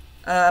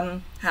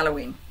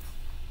Halloween.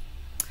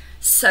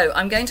 So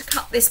I'm going to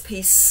cut this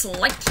piece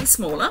slightly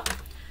smaller.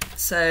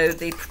 So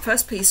the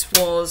first piece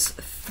was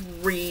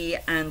 3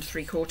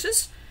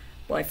 3/4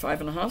 by 5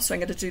 1/2. So I'm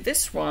going to do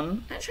this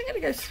one. Actually, I'm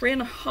going to go 3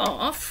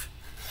 1/2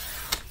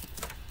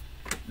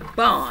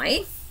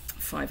 by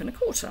 5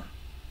 1/4.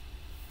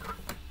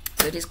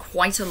 So it is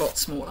quite a lot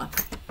smaller.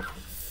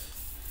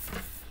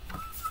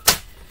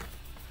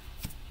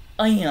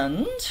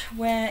 And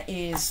where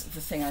is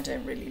the thing I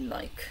don't really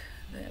like?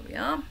 There we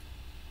are.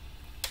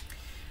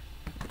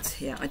 It's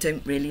here. I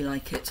don't really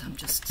like it, I'm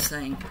just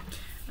saying.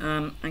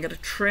 I'm going to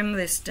trim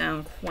this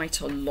down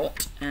quite a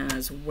lot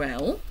as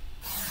well.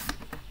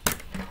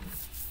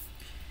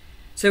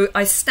 So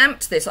I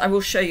stamped this. I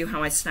will show you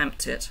how I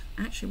stamped it.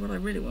 Actually, what I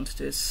really want to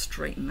do is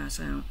straighten that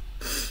out.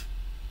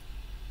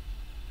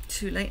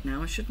 Too late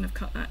now. I shouldn't have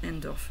cut that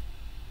end off.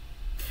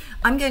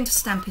 I'm going to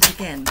stamp it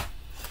again,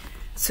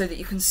 so that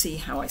you can see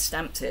how I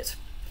stamped it,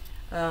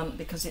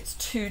 because it's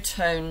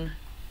two-tone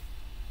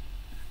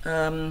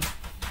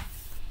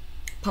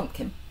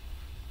pumpkin.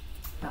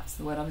 That's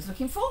the word I was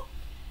looking for.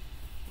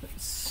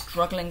 It's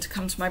struggling to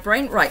come to my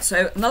brain. Right,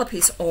 so another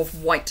piece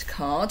of white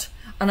card,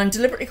 and I'm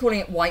deliberately calling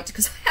it white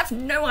because I have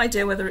no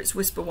idea whether it's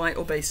Whisper White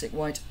or Basic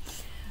White.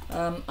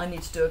 I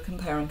need to do a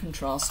compare and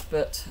contrast,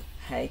 but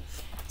hey,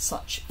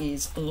 such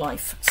is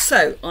life.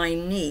 So I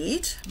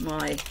need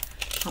my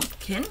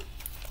pumpkin.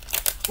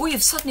 Oh,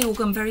 you've suddenly all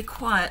gone very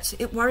quiet.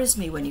 It worries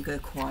me when you go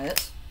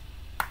quiet,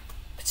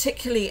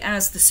 particularly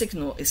as the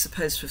signal is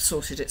supposed to have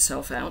sorted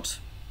itself out.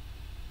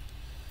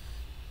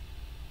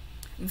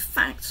 In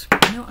fact,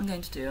 you know what I'm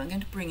going to do? I'm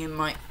going to bring in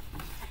my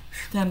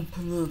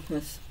stamper.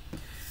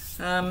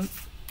 So I'm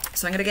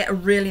going to get a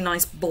really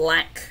nice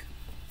black,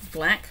 if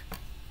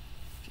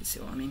you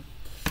see what I mean.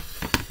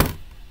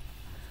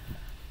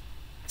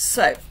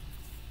 So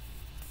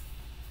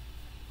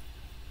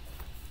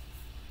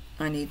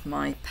I need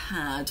my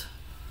pad,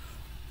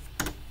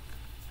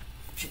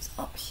 which is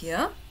up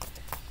here.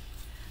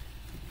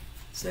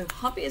 So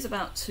hubby is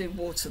about to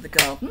water the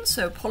garden,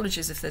 so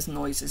apologies if there's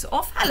noises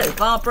off. Hello,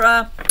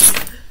 Barbara.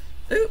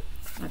 Ooh,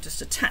 I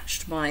just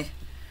attached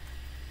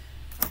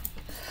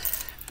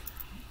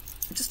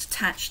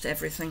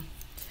everything.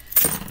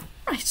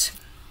 Right.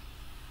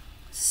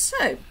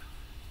 So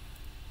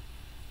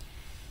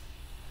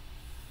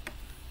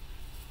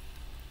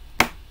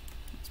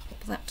let's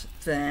pop that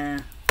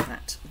there,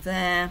 that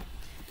there,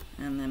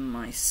 and then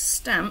my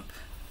stamp.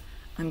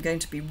 I'm going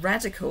to be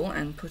radical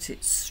and put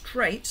it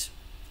straight.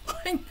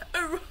 I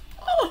know.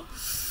 Oh.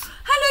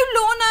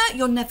 Hello, Lorna.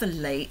 You're never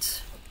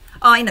late.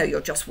 I know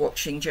you're just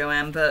watching,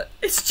 Joanne, but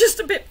it's just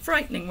a bit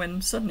frightening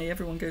when suddenly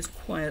everyone goes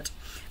quiet,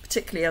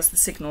 particularly as the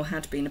signal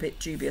had been a bit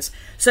dubious.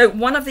 So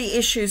one of the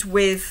issues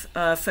with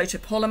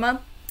photopolymer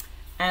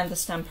and the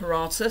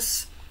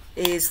Stamparatus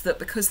is that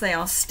because they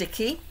are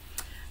sticky,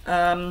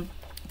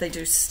 they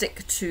do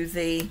stick to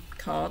the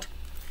card.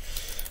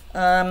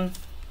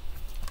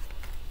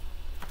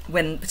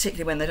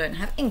 Particularly when they don't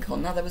have ink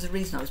on. Now there was a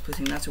reason I was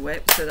putting that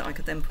away, so that I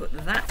could then put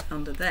that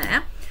under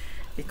there,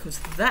 because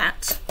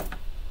that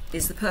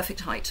is the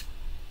perfect height.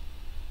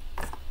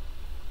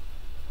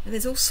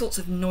 There's all sorts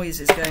of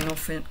noises going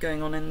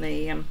on in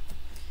the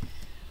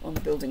on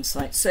the building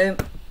site. So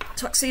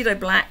tuxedo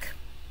black,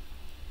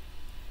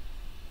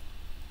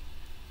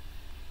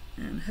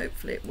 and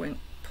hopefully it won't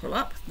pull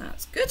up.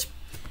 That's good.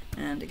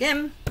 And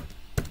again.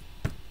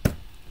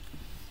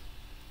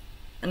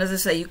 And as I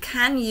say, you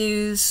can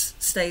use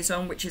Stays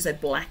On, which is a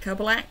blacker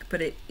black,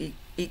 but it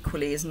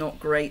equally is not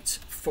great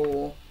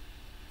for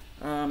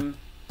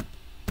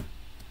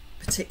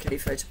particularly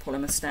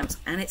photopolymer stamps,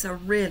 and it's a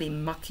really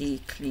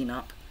mucky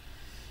cleanup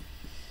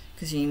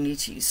because you need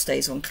to use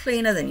Stays On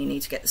cleaner, then you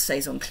need to get the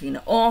Stays On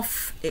cleaner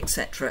off,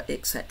 etc.,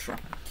 etc.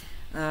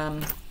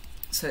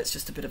 So it's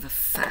just a bit of a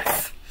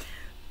faff.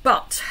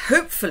 But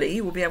hopefully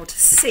you will be able to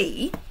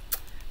see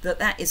that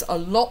that is a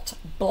lot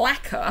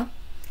blacker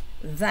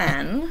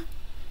than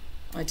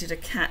I did a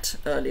cat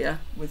earlier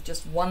with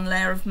just one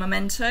layer of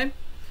memento.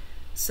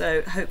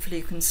 So hopefully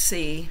you can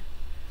see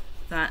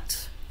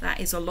that that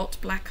is a lot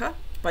blacker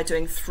by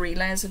doing 3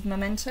 layers of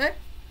memento.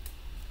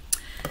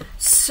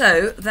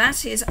 So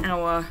that is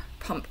our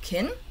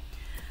pumpkin.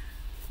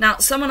 Now,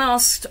 someone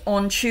asked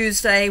on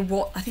Tuesday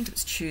what, I think it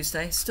was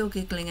Tuesday, still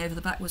giggling over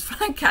the backwards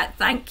Frank cat.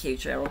 Thank you,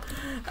 Cheryl.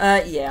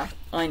 Yeah,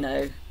 I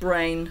know.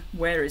 Brain,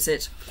 where is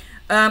it?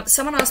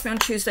 Someone asked me on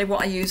Tuesday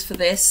what I use for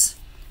this,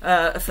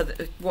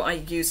 what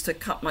I use to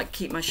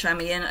keep my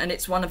chamois in, and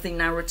it's one of the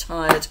now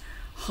retired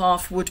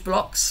half wood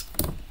blocks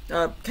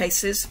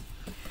cases.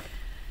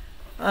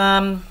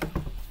 But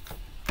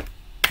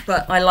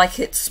I like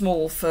it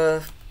small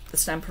for the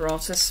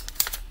Stamparatus.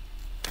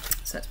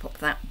 So let's pop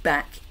that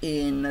back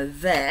in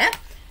there.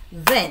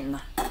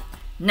 Then,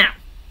 now,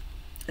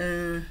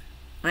 I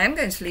am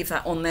going to leave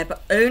that on there,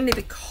 but only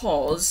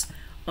because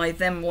I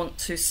then want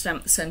to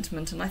stamp the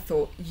sentiment, and I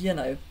thought, you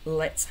know,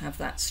 let's have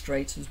that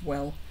straight as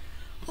well.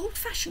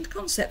 Old-fashioned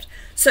concept.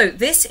 So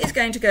this is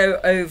going to go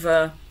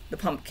over the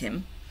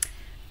pumpkin,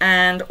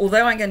 and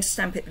although I'm going to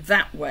stamp it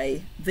that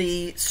way,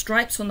 the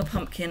stripes on the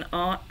pumpkin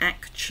are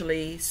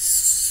actually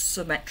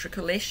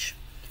symmetrical-ish,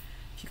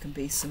 if you can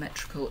be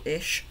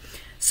symmetrical-ish.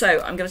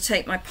 So I'm going to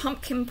take my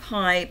pumpkin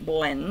pie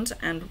blend,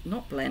 and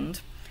not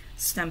blend,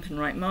 Stampin'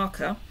 Right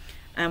marker,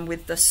 and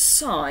with the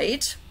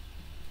side,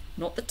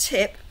 not the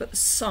tip, but the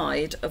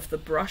side of the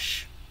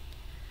brush,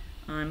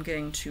 I'm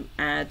going to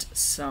add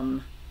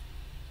some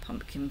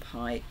pumpkin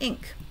pie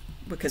ink,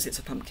 because it's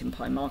a pumpkin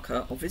pie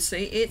marker.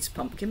 Obviously it's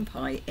pumpkin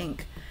pie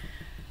ink.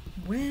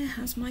 Where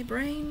has my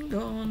brain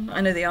gone?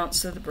 I know the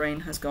answer. The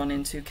brain has gone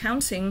into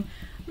counting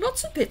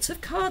lots of bits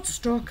of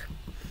cardstock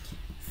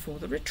for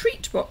the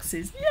retreat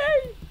boxes.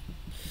 Yay!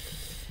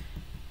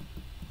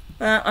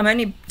 I'm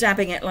only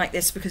dabbing it like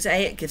this because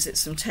A, it gives it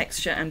some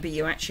texture, and B,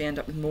 you actually end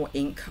up with more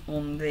ink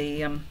on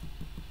the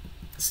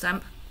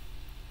stamp.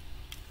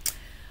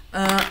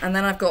 And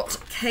then I've got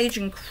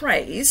Cajun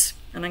Craze,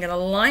 and I'm going to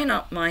line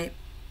up my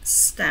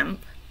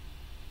stamp.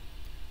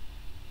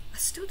 I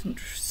still didn't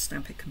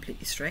stamp it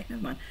completely straight,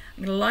 never mind.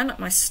 I'm going to line up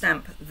my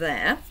stamp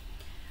there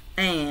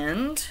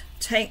and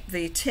take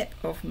the tip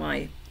of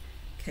my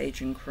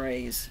Cajun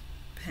Craze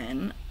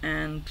pen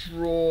and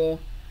draw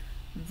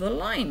the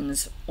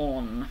lines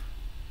on.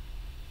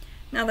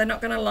 Now they're not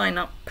going to line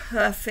up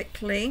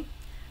perfectly,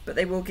 but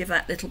they will give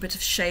that little bit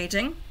of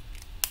shading.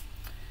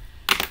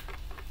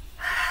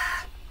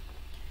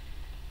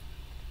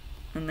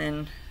 And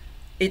then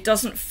it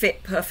doesn't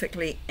fit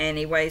perfectly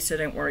anyway, so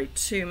don't worry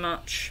too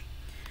much.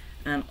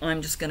 And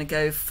I'm just going to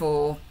go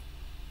for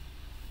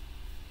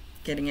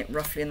getting it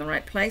roughly in the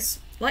right place,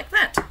 like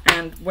that.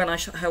 And when I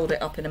hold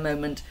it up in a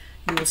moment,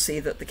 you will see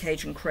that the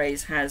Cajun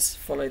Craze has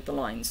followed the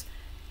lines.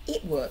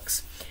 It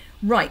works.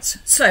 Right,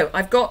 so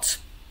I've got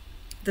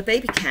the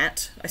baby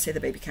cat, I say the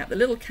baby cat, the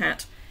little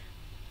cat,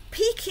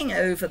 peeking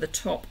over the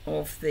top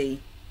of the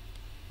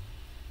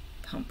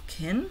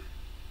pumpkin.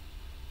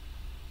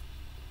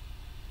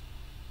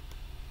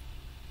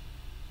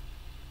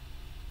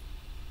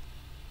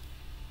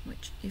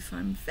 Which, if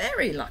I'm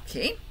very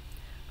lucky,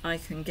 I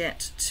can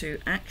get to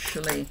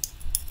actually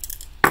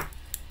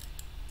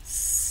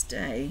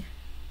stay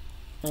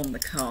on the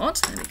card.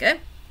 There we go.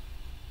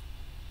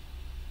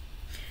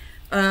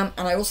 And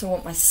I also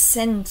want my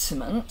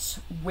sentiment,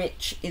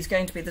 which is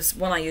going to be this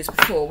one I used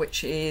before,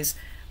 which is,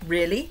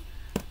 really,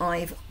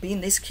 I've been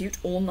this cute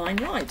all 9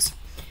 lives.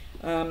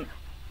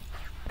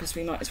 Because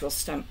we might as well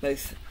stamp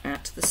both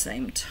at the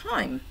same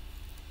time.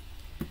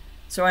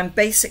 So I'm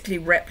basically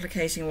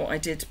replicating what I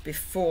did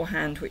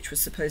beforehand, which was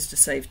supposed to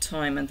save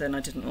time, and then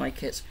I didn't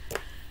like it,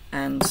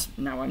 and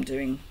now I'm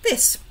doing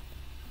this.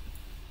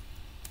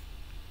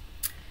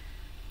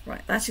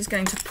 Right, that is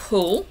going to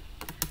pull,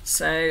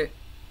 so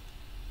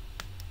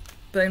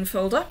bone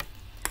folder,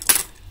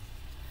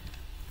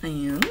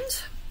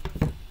 and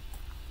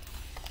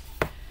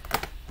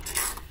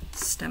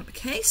stamp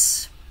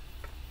case,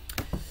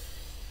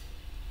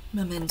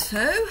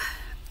 memento,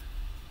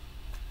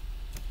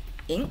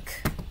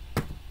 ink,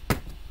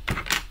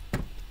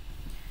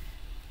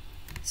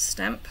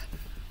 stamp,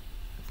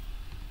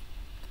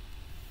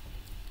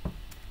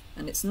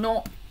 and it's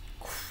not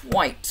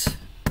quite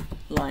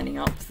lining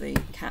up the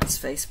cat's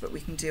face, but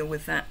we can deal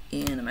with that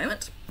in a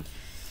moment.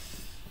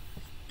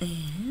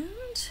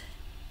 And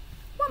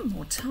one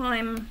more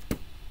time.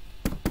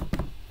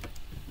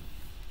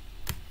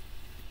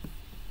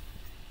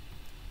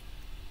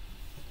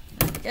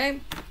 There we go.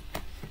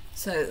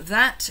 So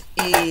that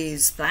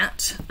is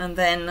that, and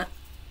then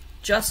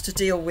just to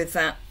deal with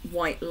that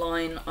white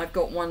line, I've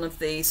got one of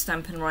the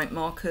Stampin' Right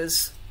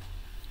markers.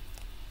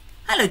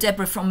 Hello,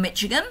 Deborah from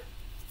Michigan.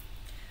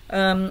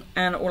 And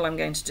all I'm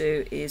going to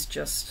do is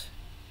just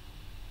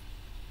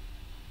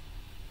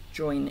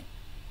join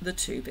the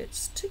 2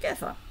 bits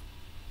together.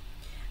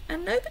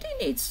 And nobody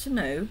needs to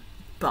know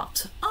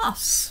but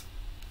us.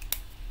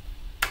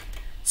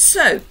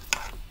 So,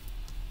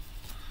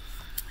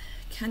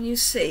 can you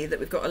see that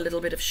we've got a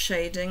little bit of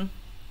shading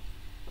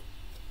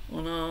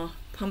on our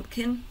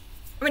pumpkin?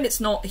 I mean, it's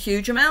not a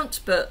huge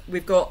amount, but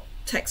we've got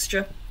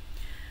texture.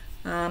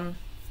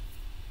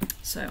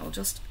 So I'll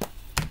just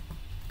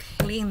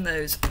clean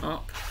those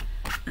up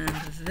and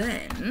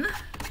then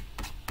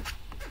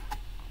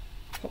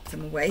pop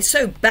them away.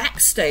 So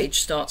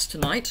Backstage starts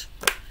tonight.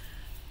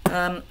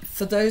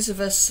 For those of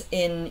us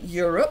in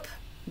Europe,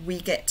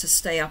 we get to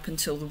stay up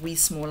until the wee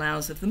small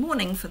hours of the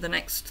morning for the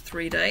next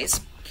 3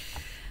 days.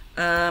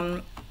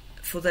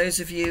 For those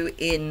of you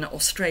in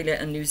Australia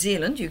and New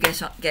Zealand, you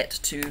get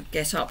to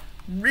get up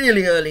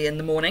really early in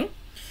the morning.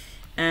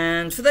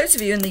 And for those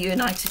of you in the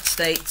United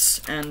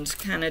States and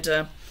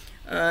Canada,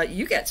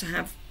 you get to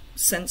have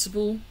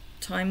sensible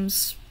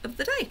times of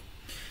the day.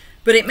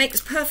 But it makes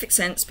perfect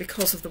sense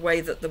because of the way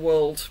that the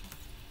world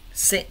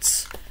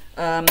sits.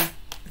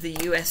 The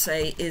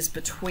USA is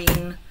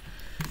between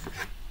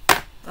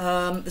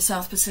the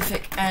South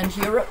Pacific and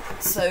Europe,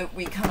 so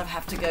we kind of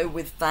have to go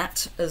with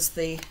that as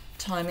the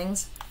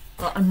timings.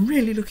 But I'm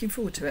really looking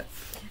forward to it.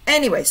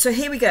 Anyway, so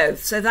here we go.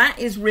 So that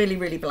is really,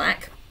 really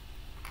black.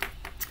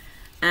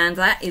 And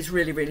that is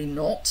really, really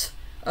not.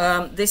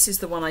 This is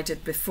the one I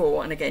did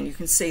before, and again you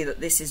can see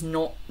that this is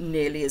not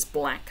nearly as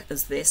black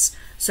as this.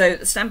 So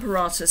the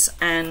Stamparatus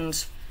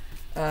and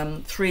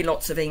 3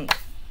 lots of ink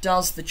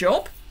does the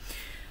job.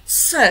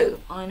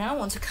 So I now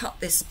want to cut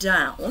this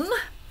down,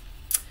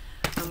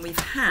 and we've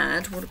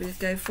had, what did we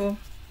go for?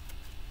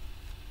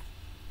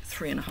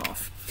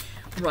 3.5.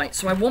 Right,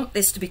 so I want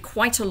this to be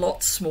quite a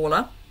lot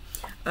smaller.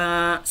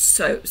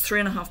 So it's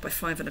 3.5 by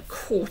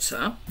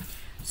 5.25.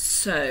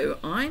 So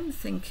I'm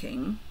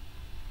thinking,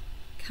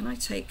 can I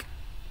take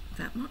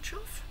that much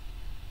off?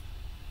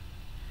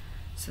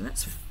 So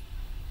that's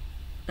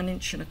 1.25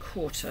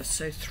 inches.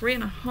 So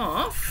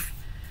 3.5.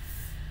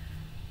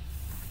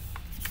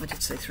 I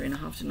did say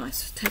 3.5, didn't I?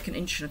 So take 1.25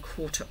 inches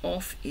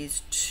off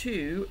is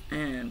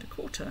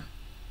 2.25.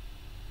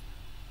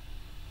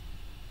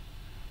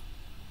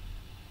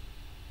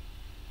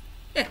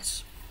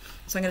 Yes.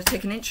 So I'm going to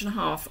take 1.5 inches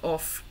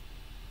off.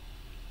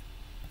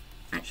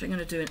 Actually, I'm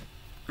going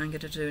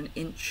to do an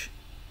inch.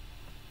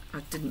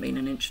 I didn't mean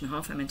 1.5 inches,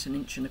 I meant 1.25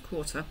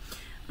 inches.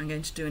 I'm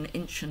going to do 1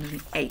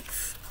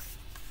 1/8.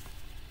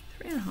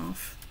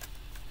 3.5.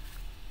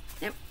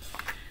 Yep.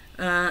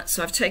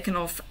 So I've taken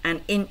off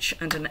 1 1/8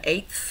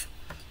 inches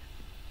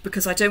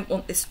because I don't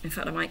want this, in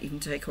fact I might even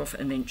take off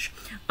 1 inch.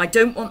 I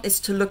don't want this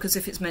to look as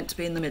if it's meant to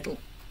be in the middle.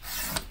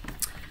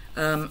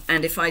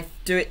 And if I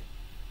do it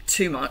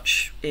too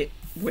much, it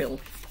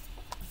will.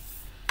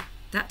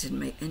 That didn't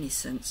make any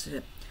sense, did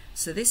it?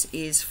 So this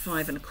is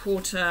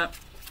 5.25.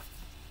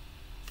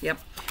 Yep.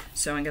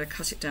 So I'm going to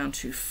cut it down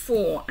to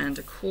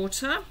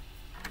 4.25.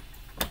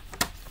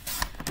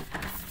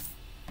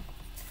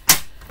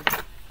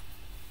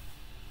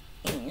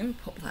 And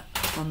pop that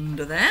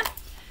under there.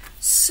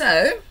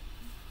 So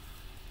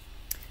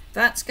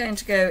that's going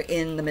to go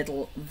in the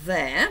middle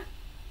there.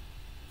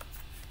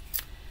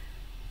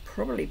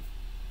 Probably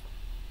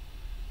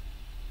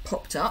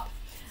popped up.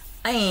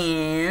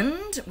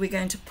 And we're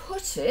going to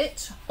put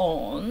it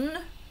on,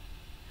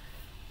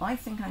 I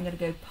think I'm going to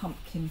go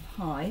pumpkin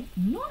pie.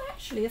 Not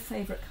actually a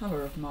favourite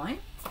colour of mine.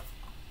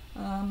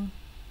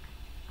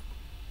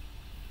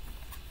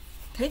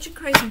 Cajun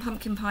Craze and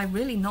pumpkin pie,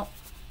 really not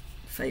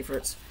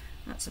favourites.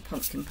 That's a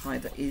pumpkin pie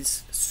that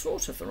is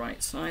sort of the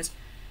right size.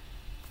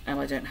 And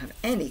I don't have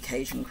any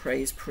Cajun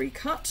Craze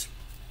pre-cut.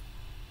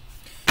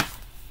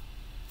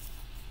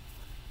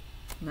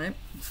 No,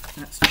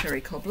 that's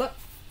cherry cobbler.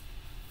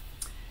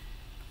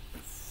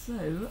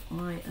 So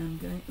I am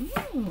going,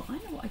 ooh, I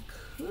know what I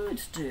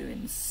could do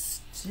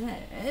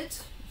instead,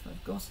 if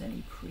I've got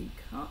any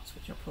pre-cuts,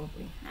 which I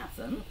probably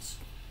haven't.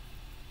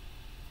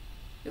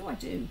 Oh, I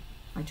do.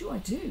 I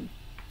do.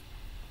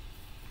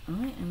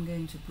 I am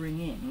going to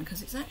bring in,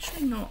 because it's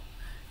actually not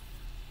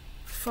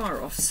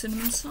far off,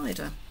 cinnamon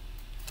cider.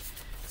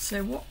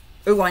 So what,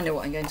 oh, I know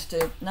what I'm going to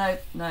do. No,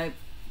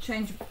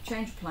 change of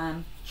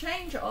plan.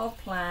 Change of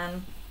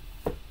plan.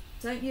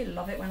 Don't you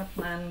love it when a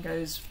plan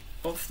goes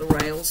off the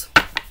rails?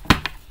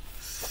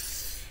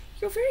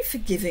 You're very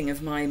forgiving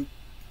of my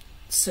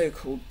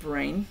so-called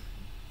brain.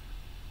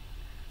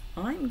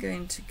 I'm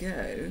going to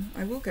go,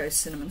 I will go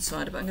cinnamon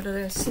cider, but I'm going to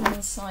do a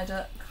cinnamon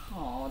cider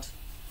card.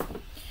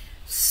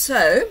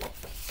 So,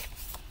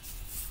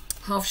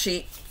 half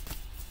sheet,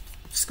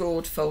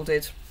 scored,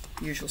 folded,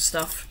 usual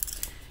stuff.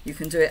 You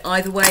can do it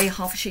either way,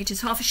 half a sheet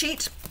is half a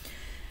sheet.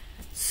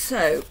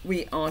 So,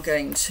 we are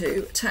going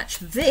to attach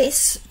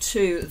this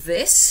to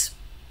this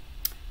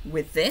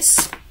with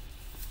this.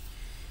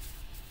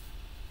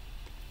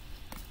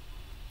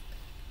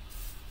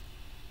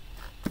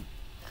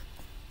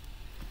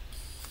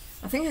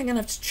 I think I'm going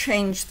to have to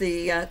change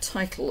the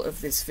title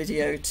of this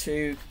video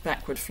to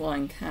Backward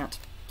Flying Cat.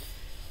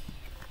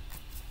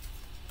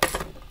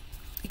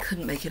 You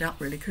couldn't make it up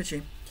really, could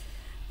you?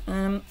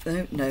 No.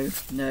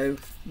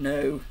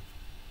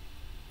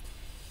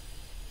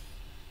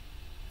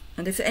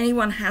 And if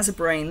anyone has a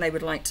brain they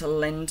would like to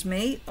lend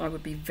me, I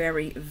would be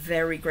very,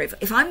 very grateful.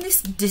 If I'm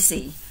this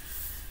dizzy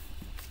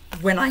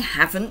when I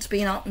haven't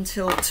been up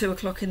until 2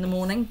 o'clock in the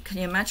morning, can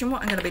you imagine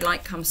what I'm going to be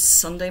like come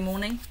Sunday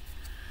morning?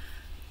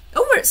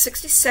 Oh, we're at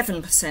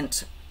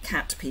 67%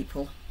 cat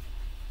people.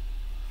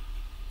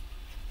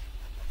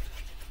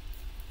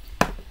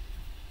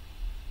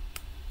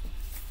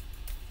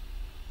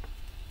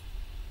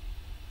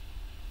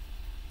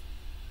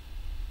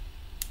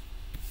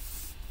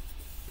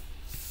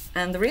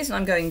 And the reason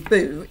I'm going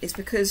boo is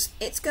because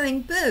it's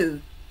going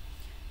boo.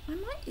 I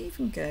might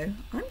even go,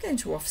 I'm going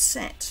to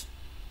offset.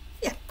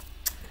 Yeah,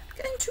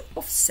 I'm going to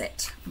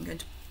offset. I'm going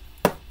to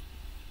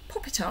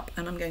pop it up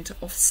and I'm going to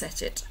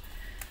offset it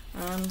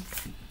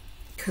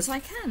because I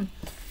can.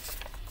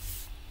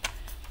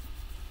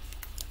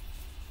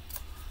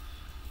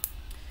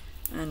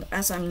 And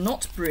as I'm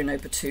not Bruno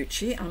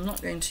Bertucci, I'm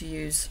not going to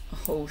use a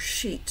whole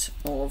sheet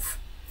of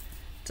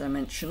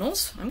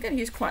dimensionals. I'm going to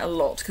use quite a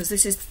lot because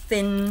this is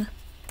thin,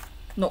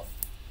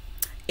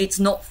 it's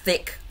not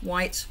thick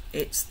white,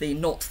 it's the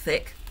not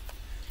thick.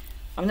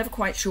 I'm never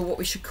quite sure what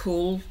we should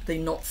call the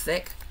not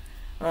thick.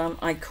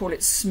 I call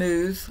it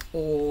smooth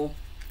or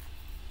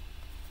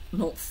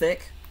not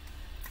thick,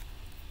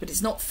 but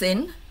it's not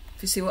thin,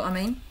 if you see what I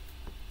mean.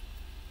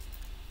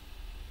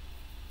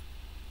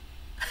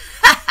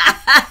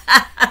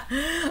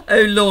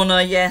 Oh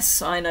Lorna,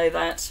 yes, I know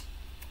that.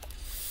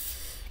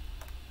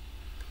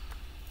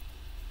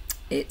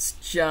 It's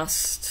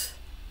just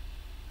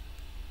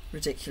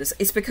ridiculous.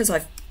 It's because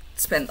I've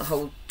spent the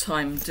whole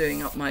time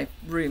doing up my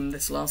room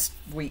this last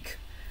week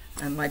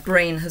and my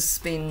brain has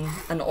been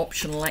an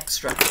optional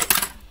extra.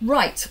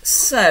 Right,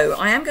 so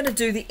I am going to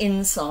do the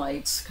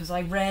insides because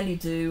I rarely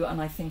do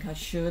and I think I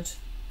should.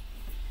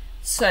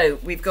 So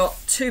we've got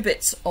 2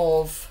 bits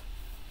of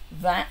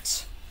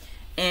that.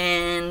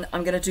 And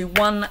I'm going to do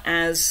one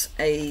as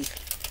a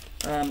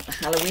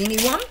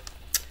Halloweeny one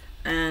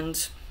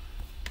and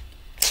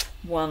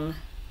one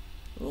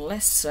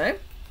less so.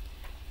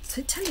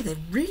 So I tell you, they're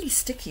really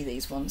sticky,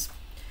 these ones.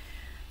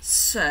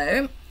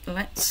 So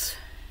let's,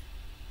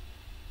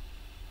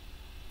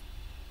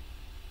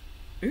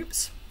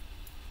 oops,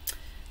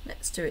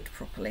 let's do it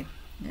properly.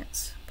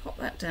 Let's pop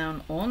that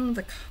down on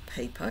the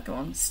paper. Go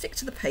on, stick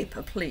to the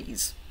paper,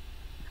 please.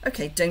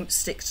 Okay, don't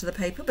stick to the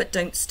paper, but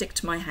don't stick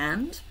to my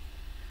hand.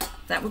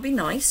 That would be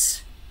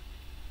nice.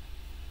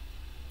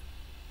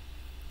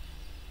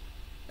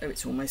 Oh,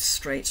 it's almost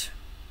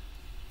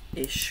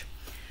straight-ish.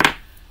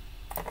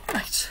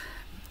 Right.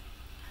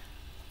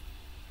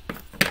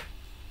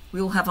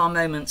 We all have our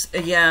moments.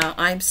 Yeah,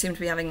 I seem to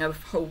be having a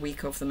whole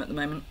week of them at the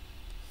moment.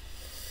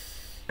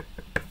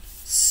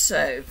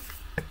 So,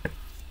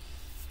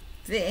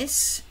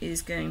 this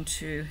is going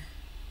to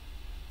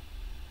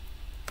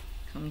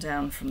come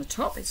down from the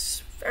top.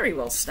 It's very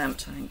well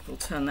stamped. I think we'll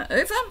turn that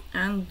over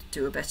and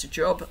do a better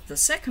job the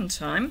second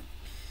time.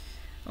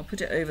 I'll put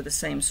it over the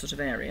same sort of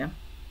area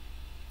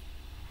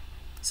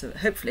so that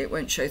hopefully it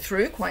won't show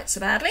through quite so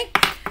badly.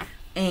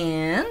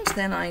 And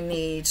then I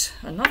need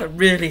another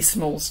really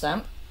small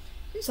stamp.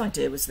 Whose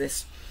idea was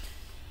this?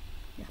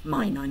 Yeah,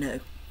 mine, I know.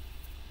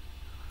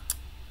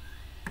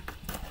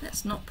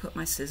 Let's not put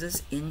my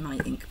scissors in my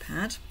ink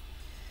pad.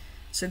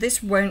 So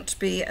this won't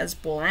be as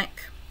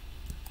black.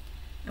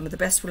 And with the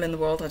best will in the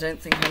world, I don't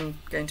think I'm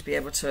going to be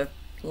able to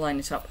line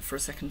it up for a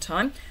second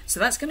time. So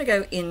that's going to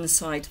go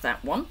inside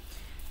that one.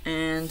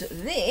 And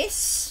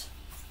this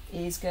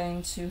is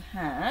going to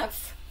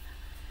have...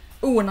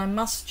 Oh, and I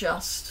must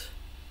just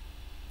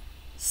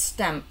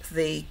stamp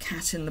the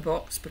cat in the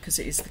box because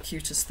it is the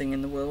cutest thing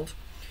in the world.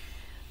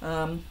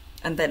 And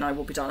then I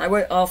will be done.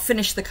 I'll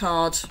finish the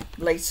card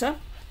later,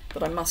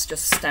 but I must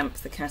just stamp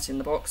the cat in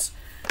the box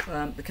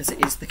because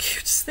it is the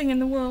cutest thing in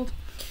the world.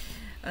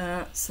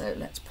 So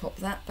let's pop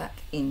that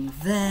back in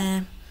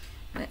there.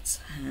 Let's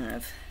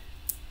have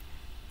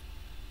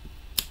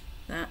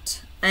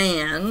that,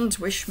 and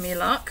wish me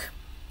luck,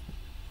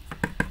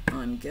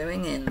 I'm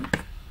going in.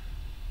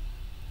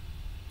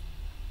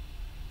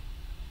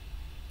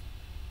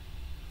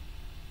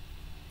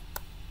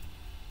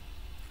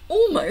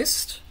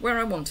 Almost where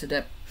I wanted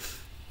it.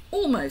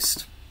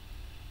 Almost.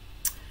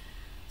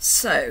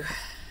 So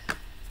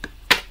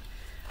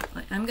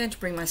I am going to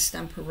bring my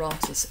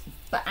Stamparatus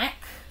back.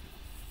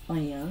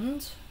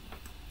 And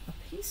a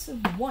piece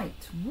of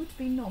white would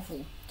be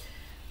novel.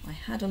 I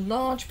had a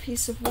large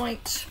piece of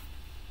white,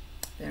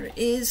 there it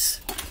is,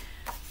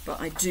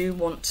 but I do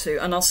want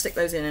to, and I'll stick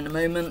those in a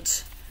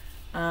moment.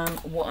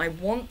 What I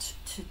want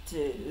to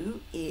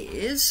do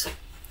is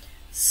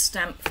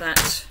stamp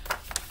that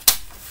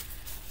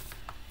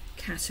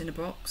cat in a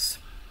box.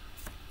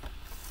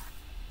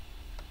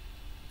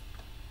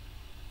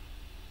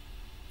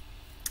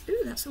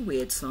 Ooh, that's a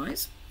weird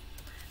size.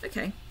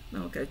 Okay,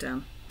 I'll go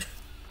down.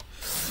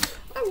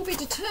 I will be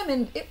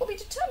determined, it will be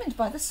determined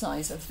by the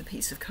size of the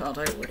piece of card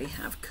I already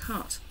have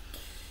cut.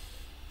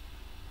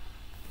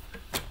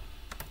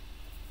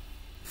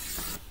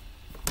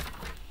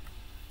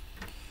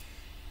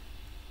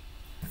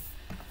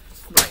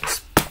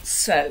 Right,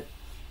 so,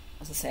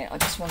 as I say, I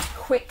just want to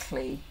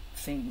quickly,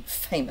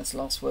 famous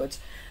last words,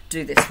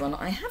 do this one.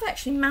 I have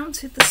actually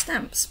mounted the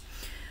stamps,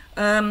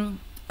 and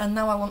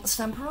now I want the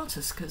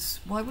Stamparatus, because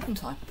why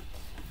wouldn't I?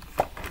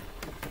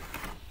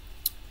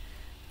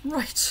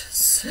 Right,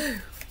 so,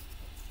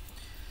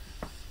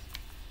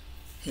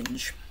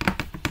 hinge.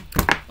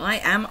 I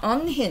am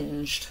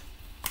unhinged.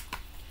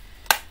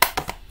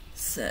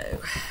 So,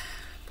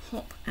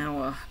 pop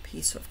our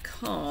piece of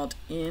card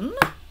in.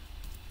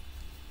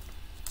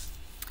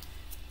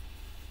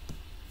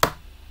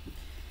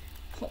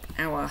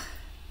 our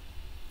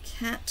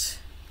cat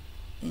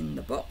in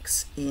the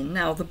box in.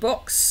 Now the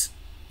box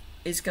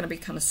is going to be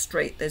kind of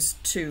straight. There's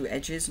two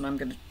edges and I'm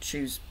going to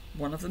choose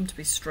one of them to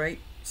be straight,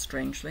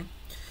 strangely.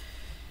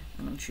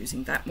 And I'm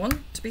choosing that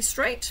one to be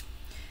straight.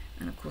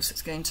 And of course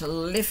it's going to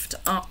lift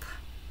up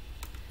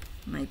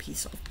my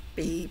piece of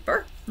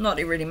paper. Not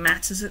it really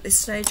matters at this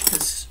stage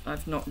because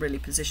I've not really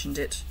positioned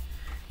it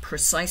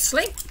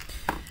precisely.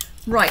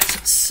 Right,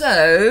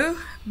 so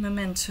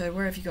Memento,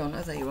 where have you gone?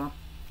 Oh, there you are.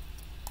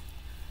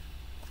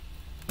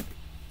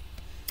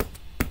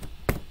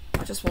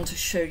 I just want to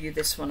show you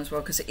this one as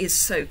well because it is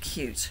so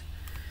cute.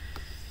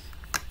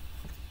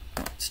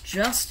 But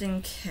just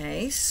in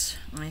case,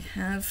 I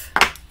have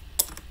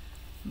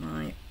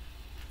my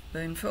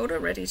bone folder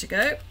ready to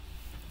go.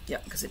 Yeah,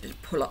 because it did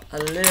pull up a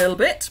little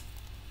bit.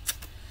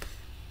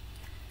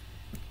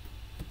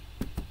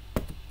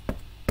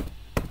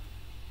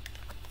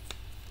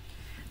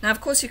 Now,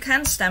 of course, you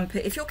can stamp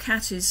it if your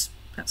cat is,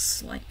 that's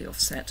slightly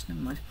offset, never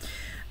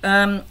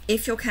mind.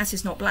 If your cat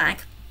is not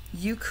black,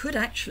 you could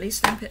actually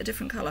stamp it a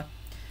different colour.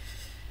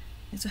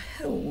 There's a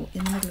hole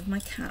in the middle of my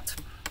cat.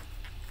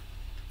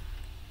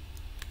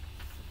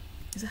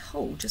 There's a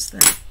hole just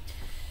there.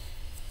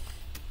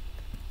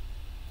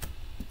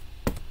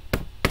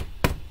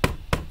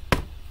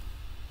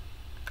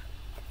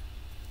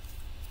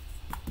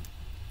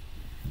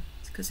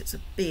 It's because it's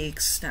a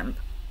big stamp.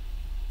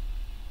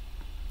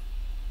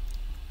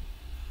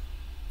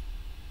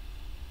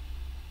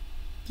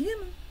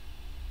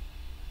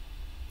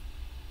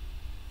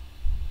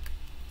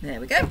 There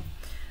we go.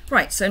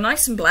 Right, so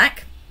nice and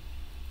black.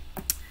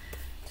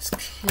 Just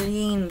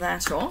clean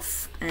that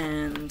off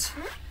and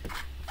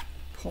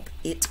pop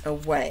it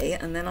away,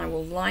 and then I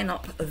will line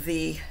up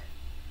the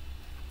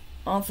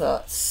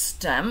other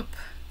stamp,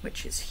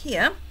 which is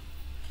here.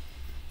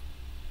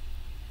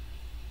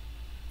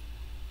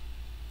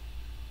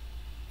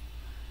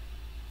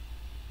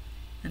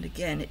 And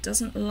again, it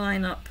doesn't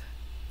line up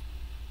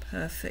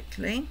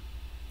perfectly,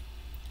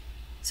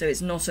 so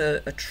it's not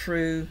a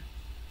true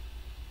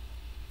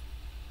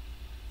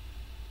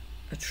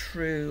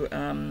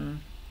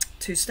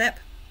two-step.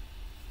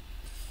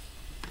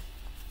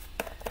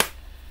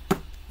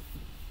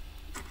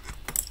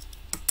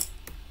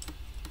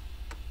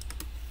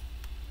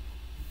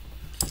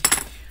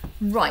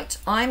 Right,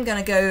 I'm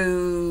going to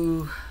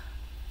go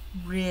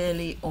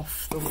really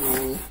off the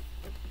wall.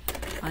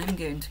 I'm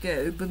going to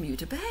go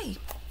Bermuda Bay,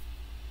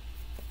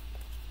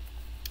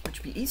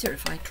 which would be easier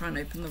if I try and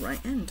open the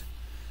right end.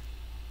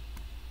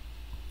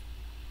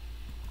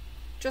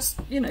 Just,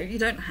 you know, you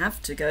don't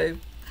have to go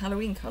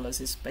Halloween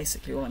colours is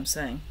basically all I'm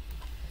saying.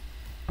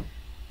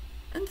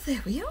 And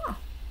there we are.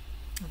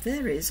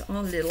 There is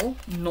our little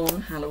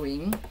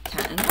non-Halloween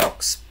cat in a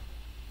box.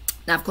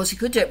 Now, of course, you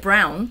could do it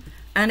brown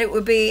and it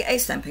would be a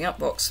Stampin' Up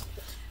box.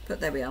 But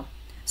there we are.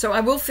 So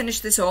I will finish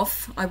this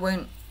off. I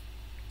won't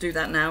do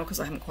that now because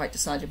I haven't quite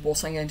decided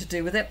what I'm going to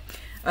do with it.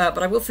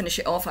 But I will finish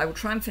it off. I will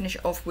try and finish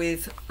it off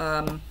with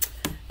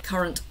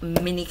current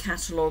mini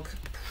catalogue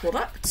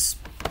products.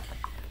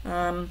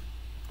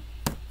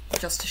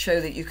 Just to show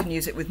that you can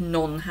use it with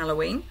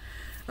non-Halloween.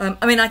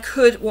 I mean,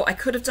 what I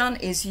could have done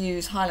is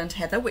use Highland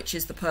Heather, which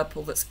is the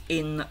purple that's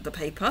in the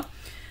paper,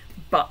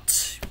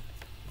 but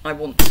I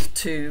want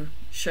to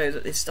show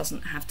that this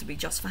doesn't have to be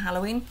just for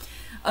Halloween.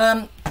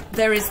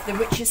 There is the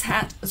witch's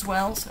hat as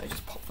well, so I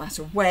just pop that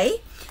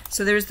away.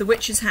 So there is the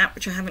witch's hat,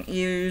 which I haven't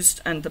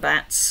used, and the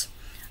bats.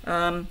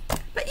 But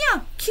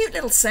yeah, cute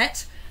little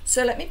set.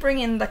 So let me bring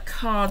in the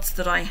cards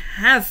that I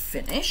have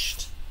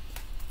finished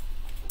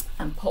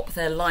and pop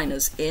their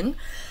liners in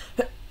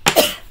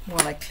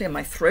while I clear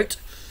my throat.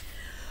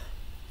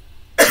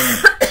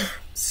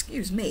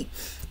 Excuse me.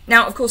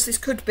 Now, of course, this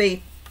could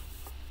be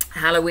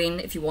Halloween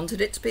if you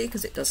wanted it to be,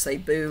 because it does say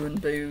boo,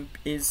 and boo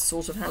is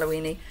sort of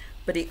Halloween-y,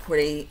 but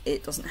equally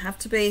it doesn't have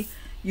to be.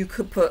 You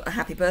could put a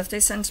happy birthday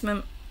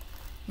sentiment,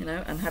 you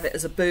know, and have it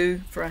as a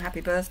boo for a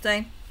happy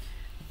birthday,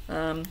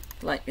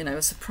 like, you know,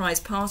 a surprise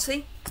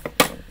party.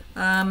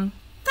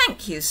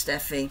 Thank you,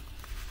 Steffi.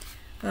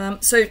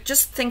 So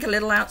just think a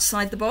little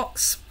outside the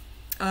box.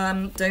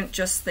 Don't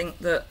just think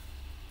that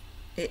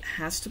it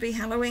has to be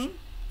Halloween.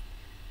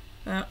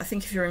 I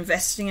think if you're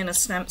investing in a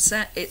stamp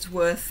set, it's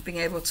worth being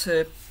able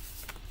to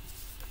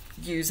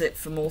use it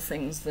for more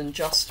things than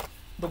just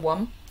the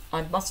one.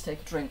 I must take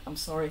a drink, I'm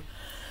sorry.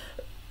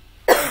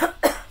 I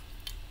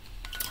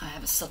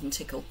have a sudden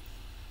tickle.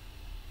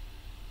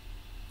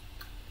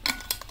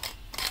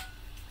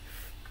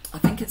 I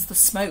think it's the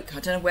smoke. I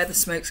don't know where the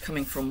smoke's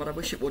coming from, but I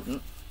wish it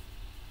wouldn't.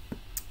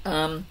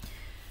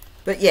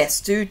 But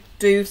yes, do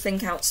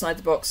think outside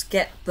the box.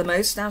 Get the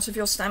most out of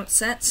your stamp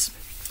sets,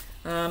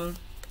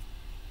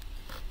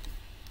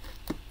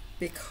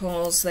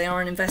 because they are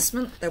an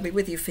investment. They'll be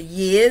with you for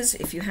years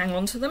if you hang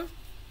on to them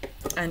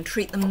and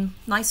treat them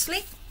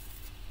nicely.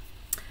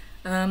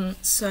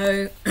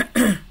 So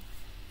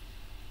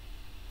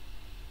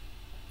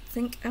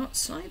think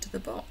outside the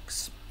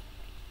box.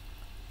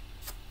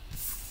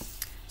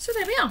 So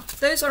there we are.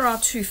 Those are our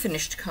two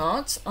finished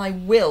cards. I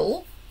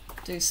will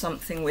do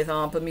something with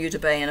our Bermuda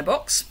Bay in a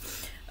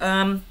box.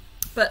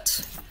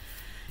 But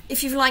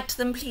if you've liked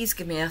them, please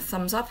give me a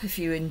thumbs up. If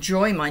you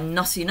enjoy my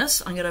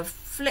nuttiness, I'm going to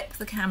flip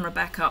the camera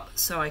back up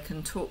so I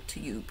can talk to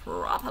you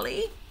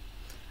properly.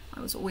 I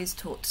was always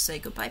taught to say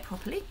goodbye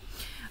properly.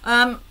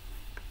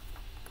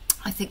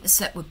 I think the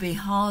set would be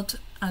hard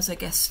as a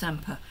guest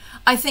stamper.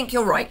 I think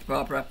you're right,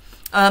 Barbara.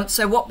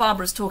 So what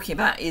Barbara's talking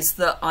about is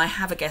that I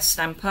have a guest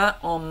stamper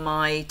on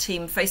my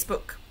team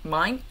Facebook,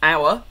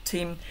 our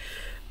team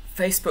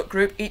Facebook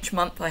group. Each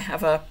month I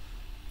have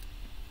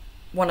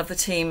one of the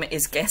team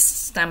is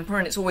guest stamper,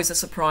 and it's always a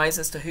surprise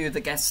as to who the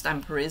guest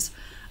stamper is.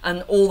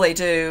 And all they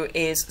do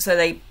is, so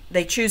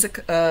they choose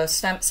a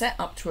stamp set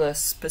up to a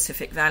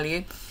specific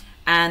value,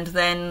 and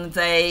then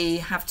they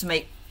have to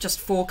make just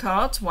 4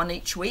 cards, 1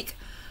 each week,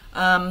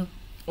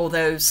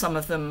 although some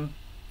of them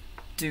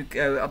do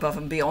go above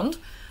and beyond,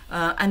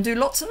 and do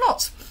lots and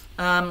lots.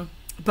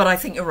 But I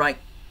think you're right.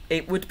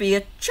 It would be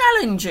a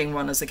challenging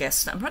one as a guest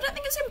stamper. I don't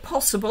think it's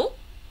impossible,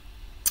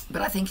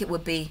 but I think it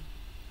would be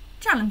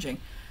challenging.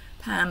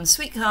 Pam,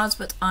 sweet cards,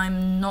 but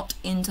I'm not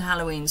into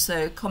Halloween,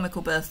 so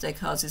comical birthday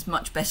cards is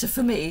much better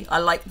for me. I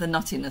like the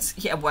nuttiness.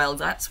 Yeah, well,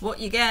 that's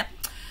what you get.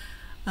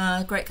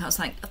 Great cards.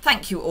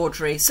 Thank you,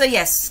 Audrey. So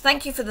yes,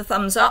 thank you for the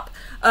thumbs up.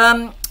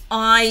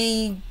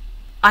 I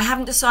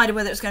haven't decided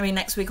whether it's going to be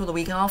next week or the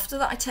week after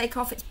that I take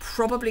off. It's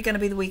probably going to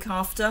be the week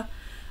after,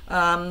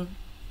 or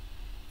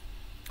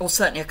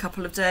certainly a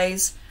couple of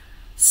days.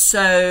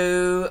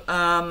 So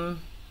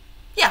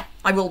yeah,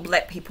 I will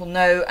let people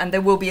know, and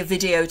there will be a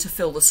video to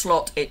fill the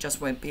slot. It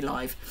just won't be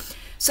live.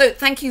 So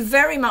thank you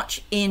very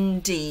much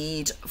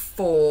indeed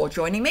for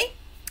joining me.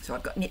 So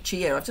I've got an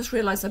itchy ear. I've just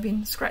realised I've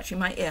been scratching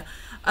my ear.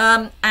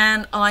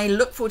 And I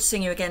look forward to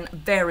seeing you again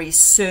very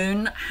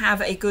soon.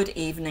 Have a good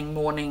evening,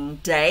 morning,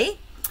 day.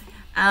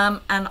 And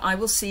I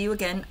will see you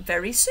again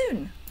very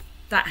soon.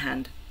 That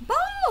hand.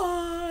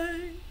 Bye.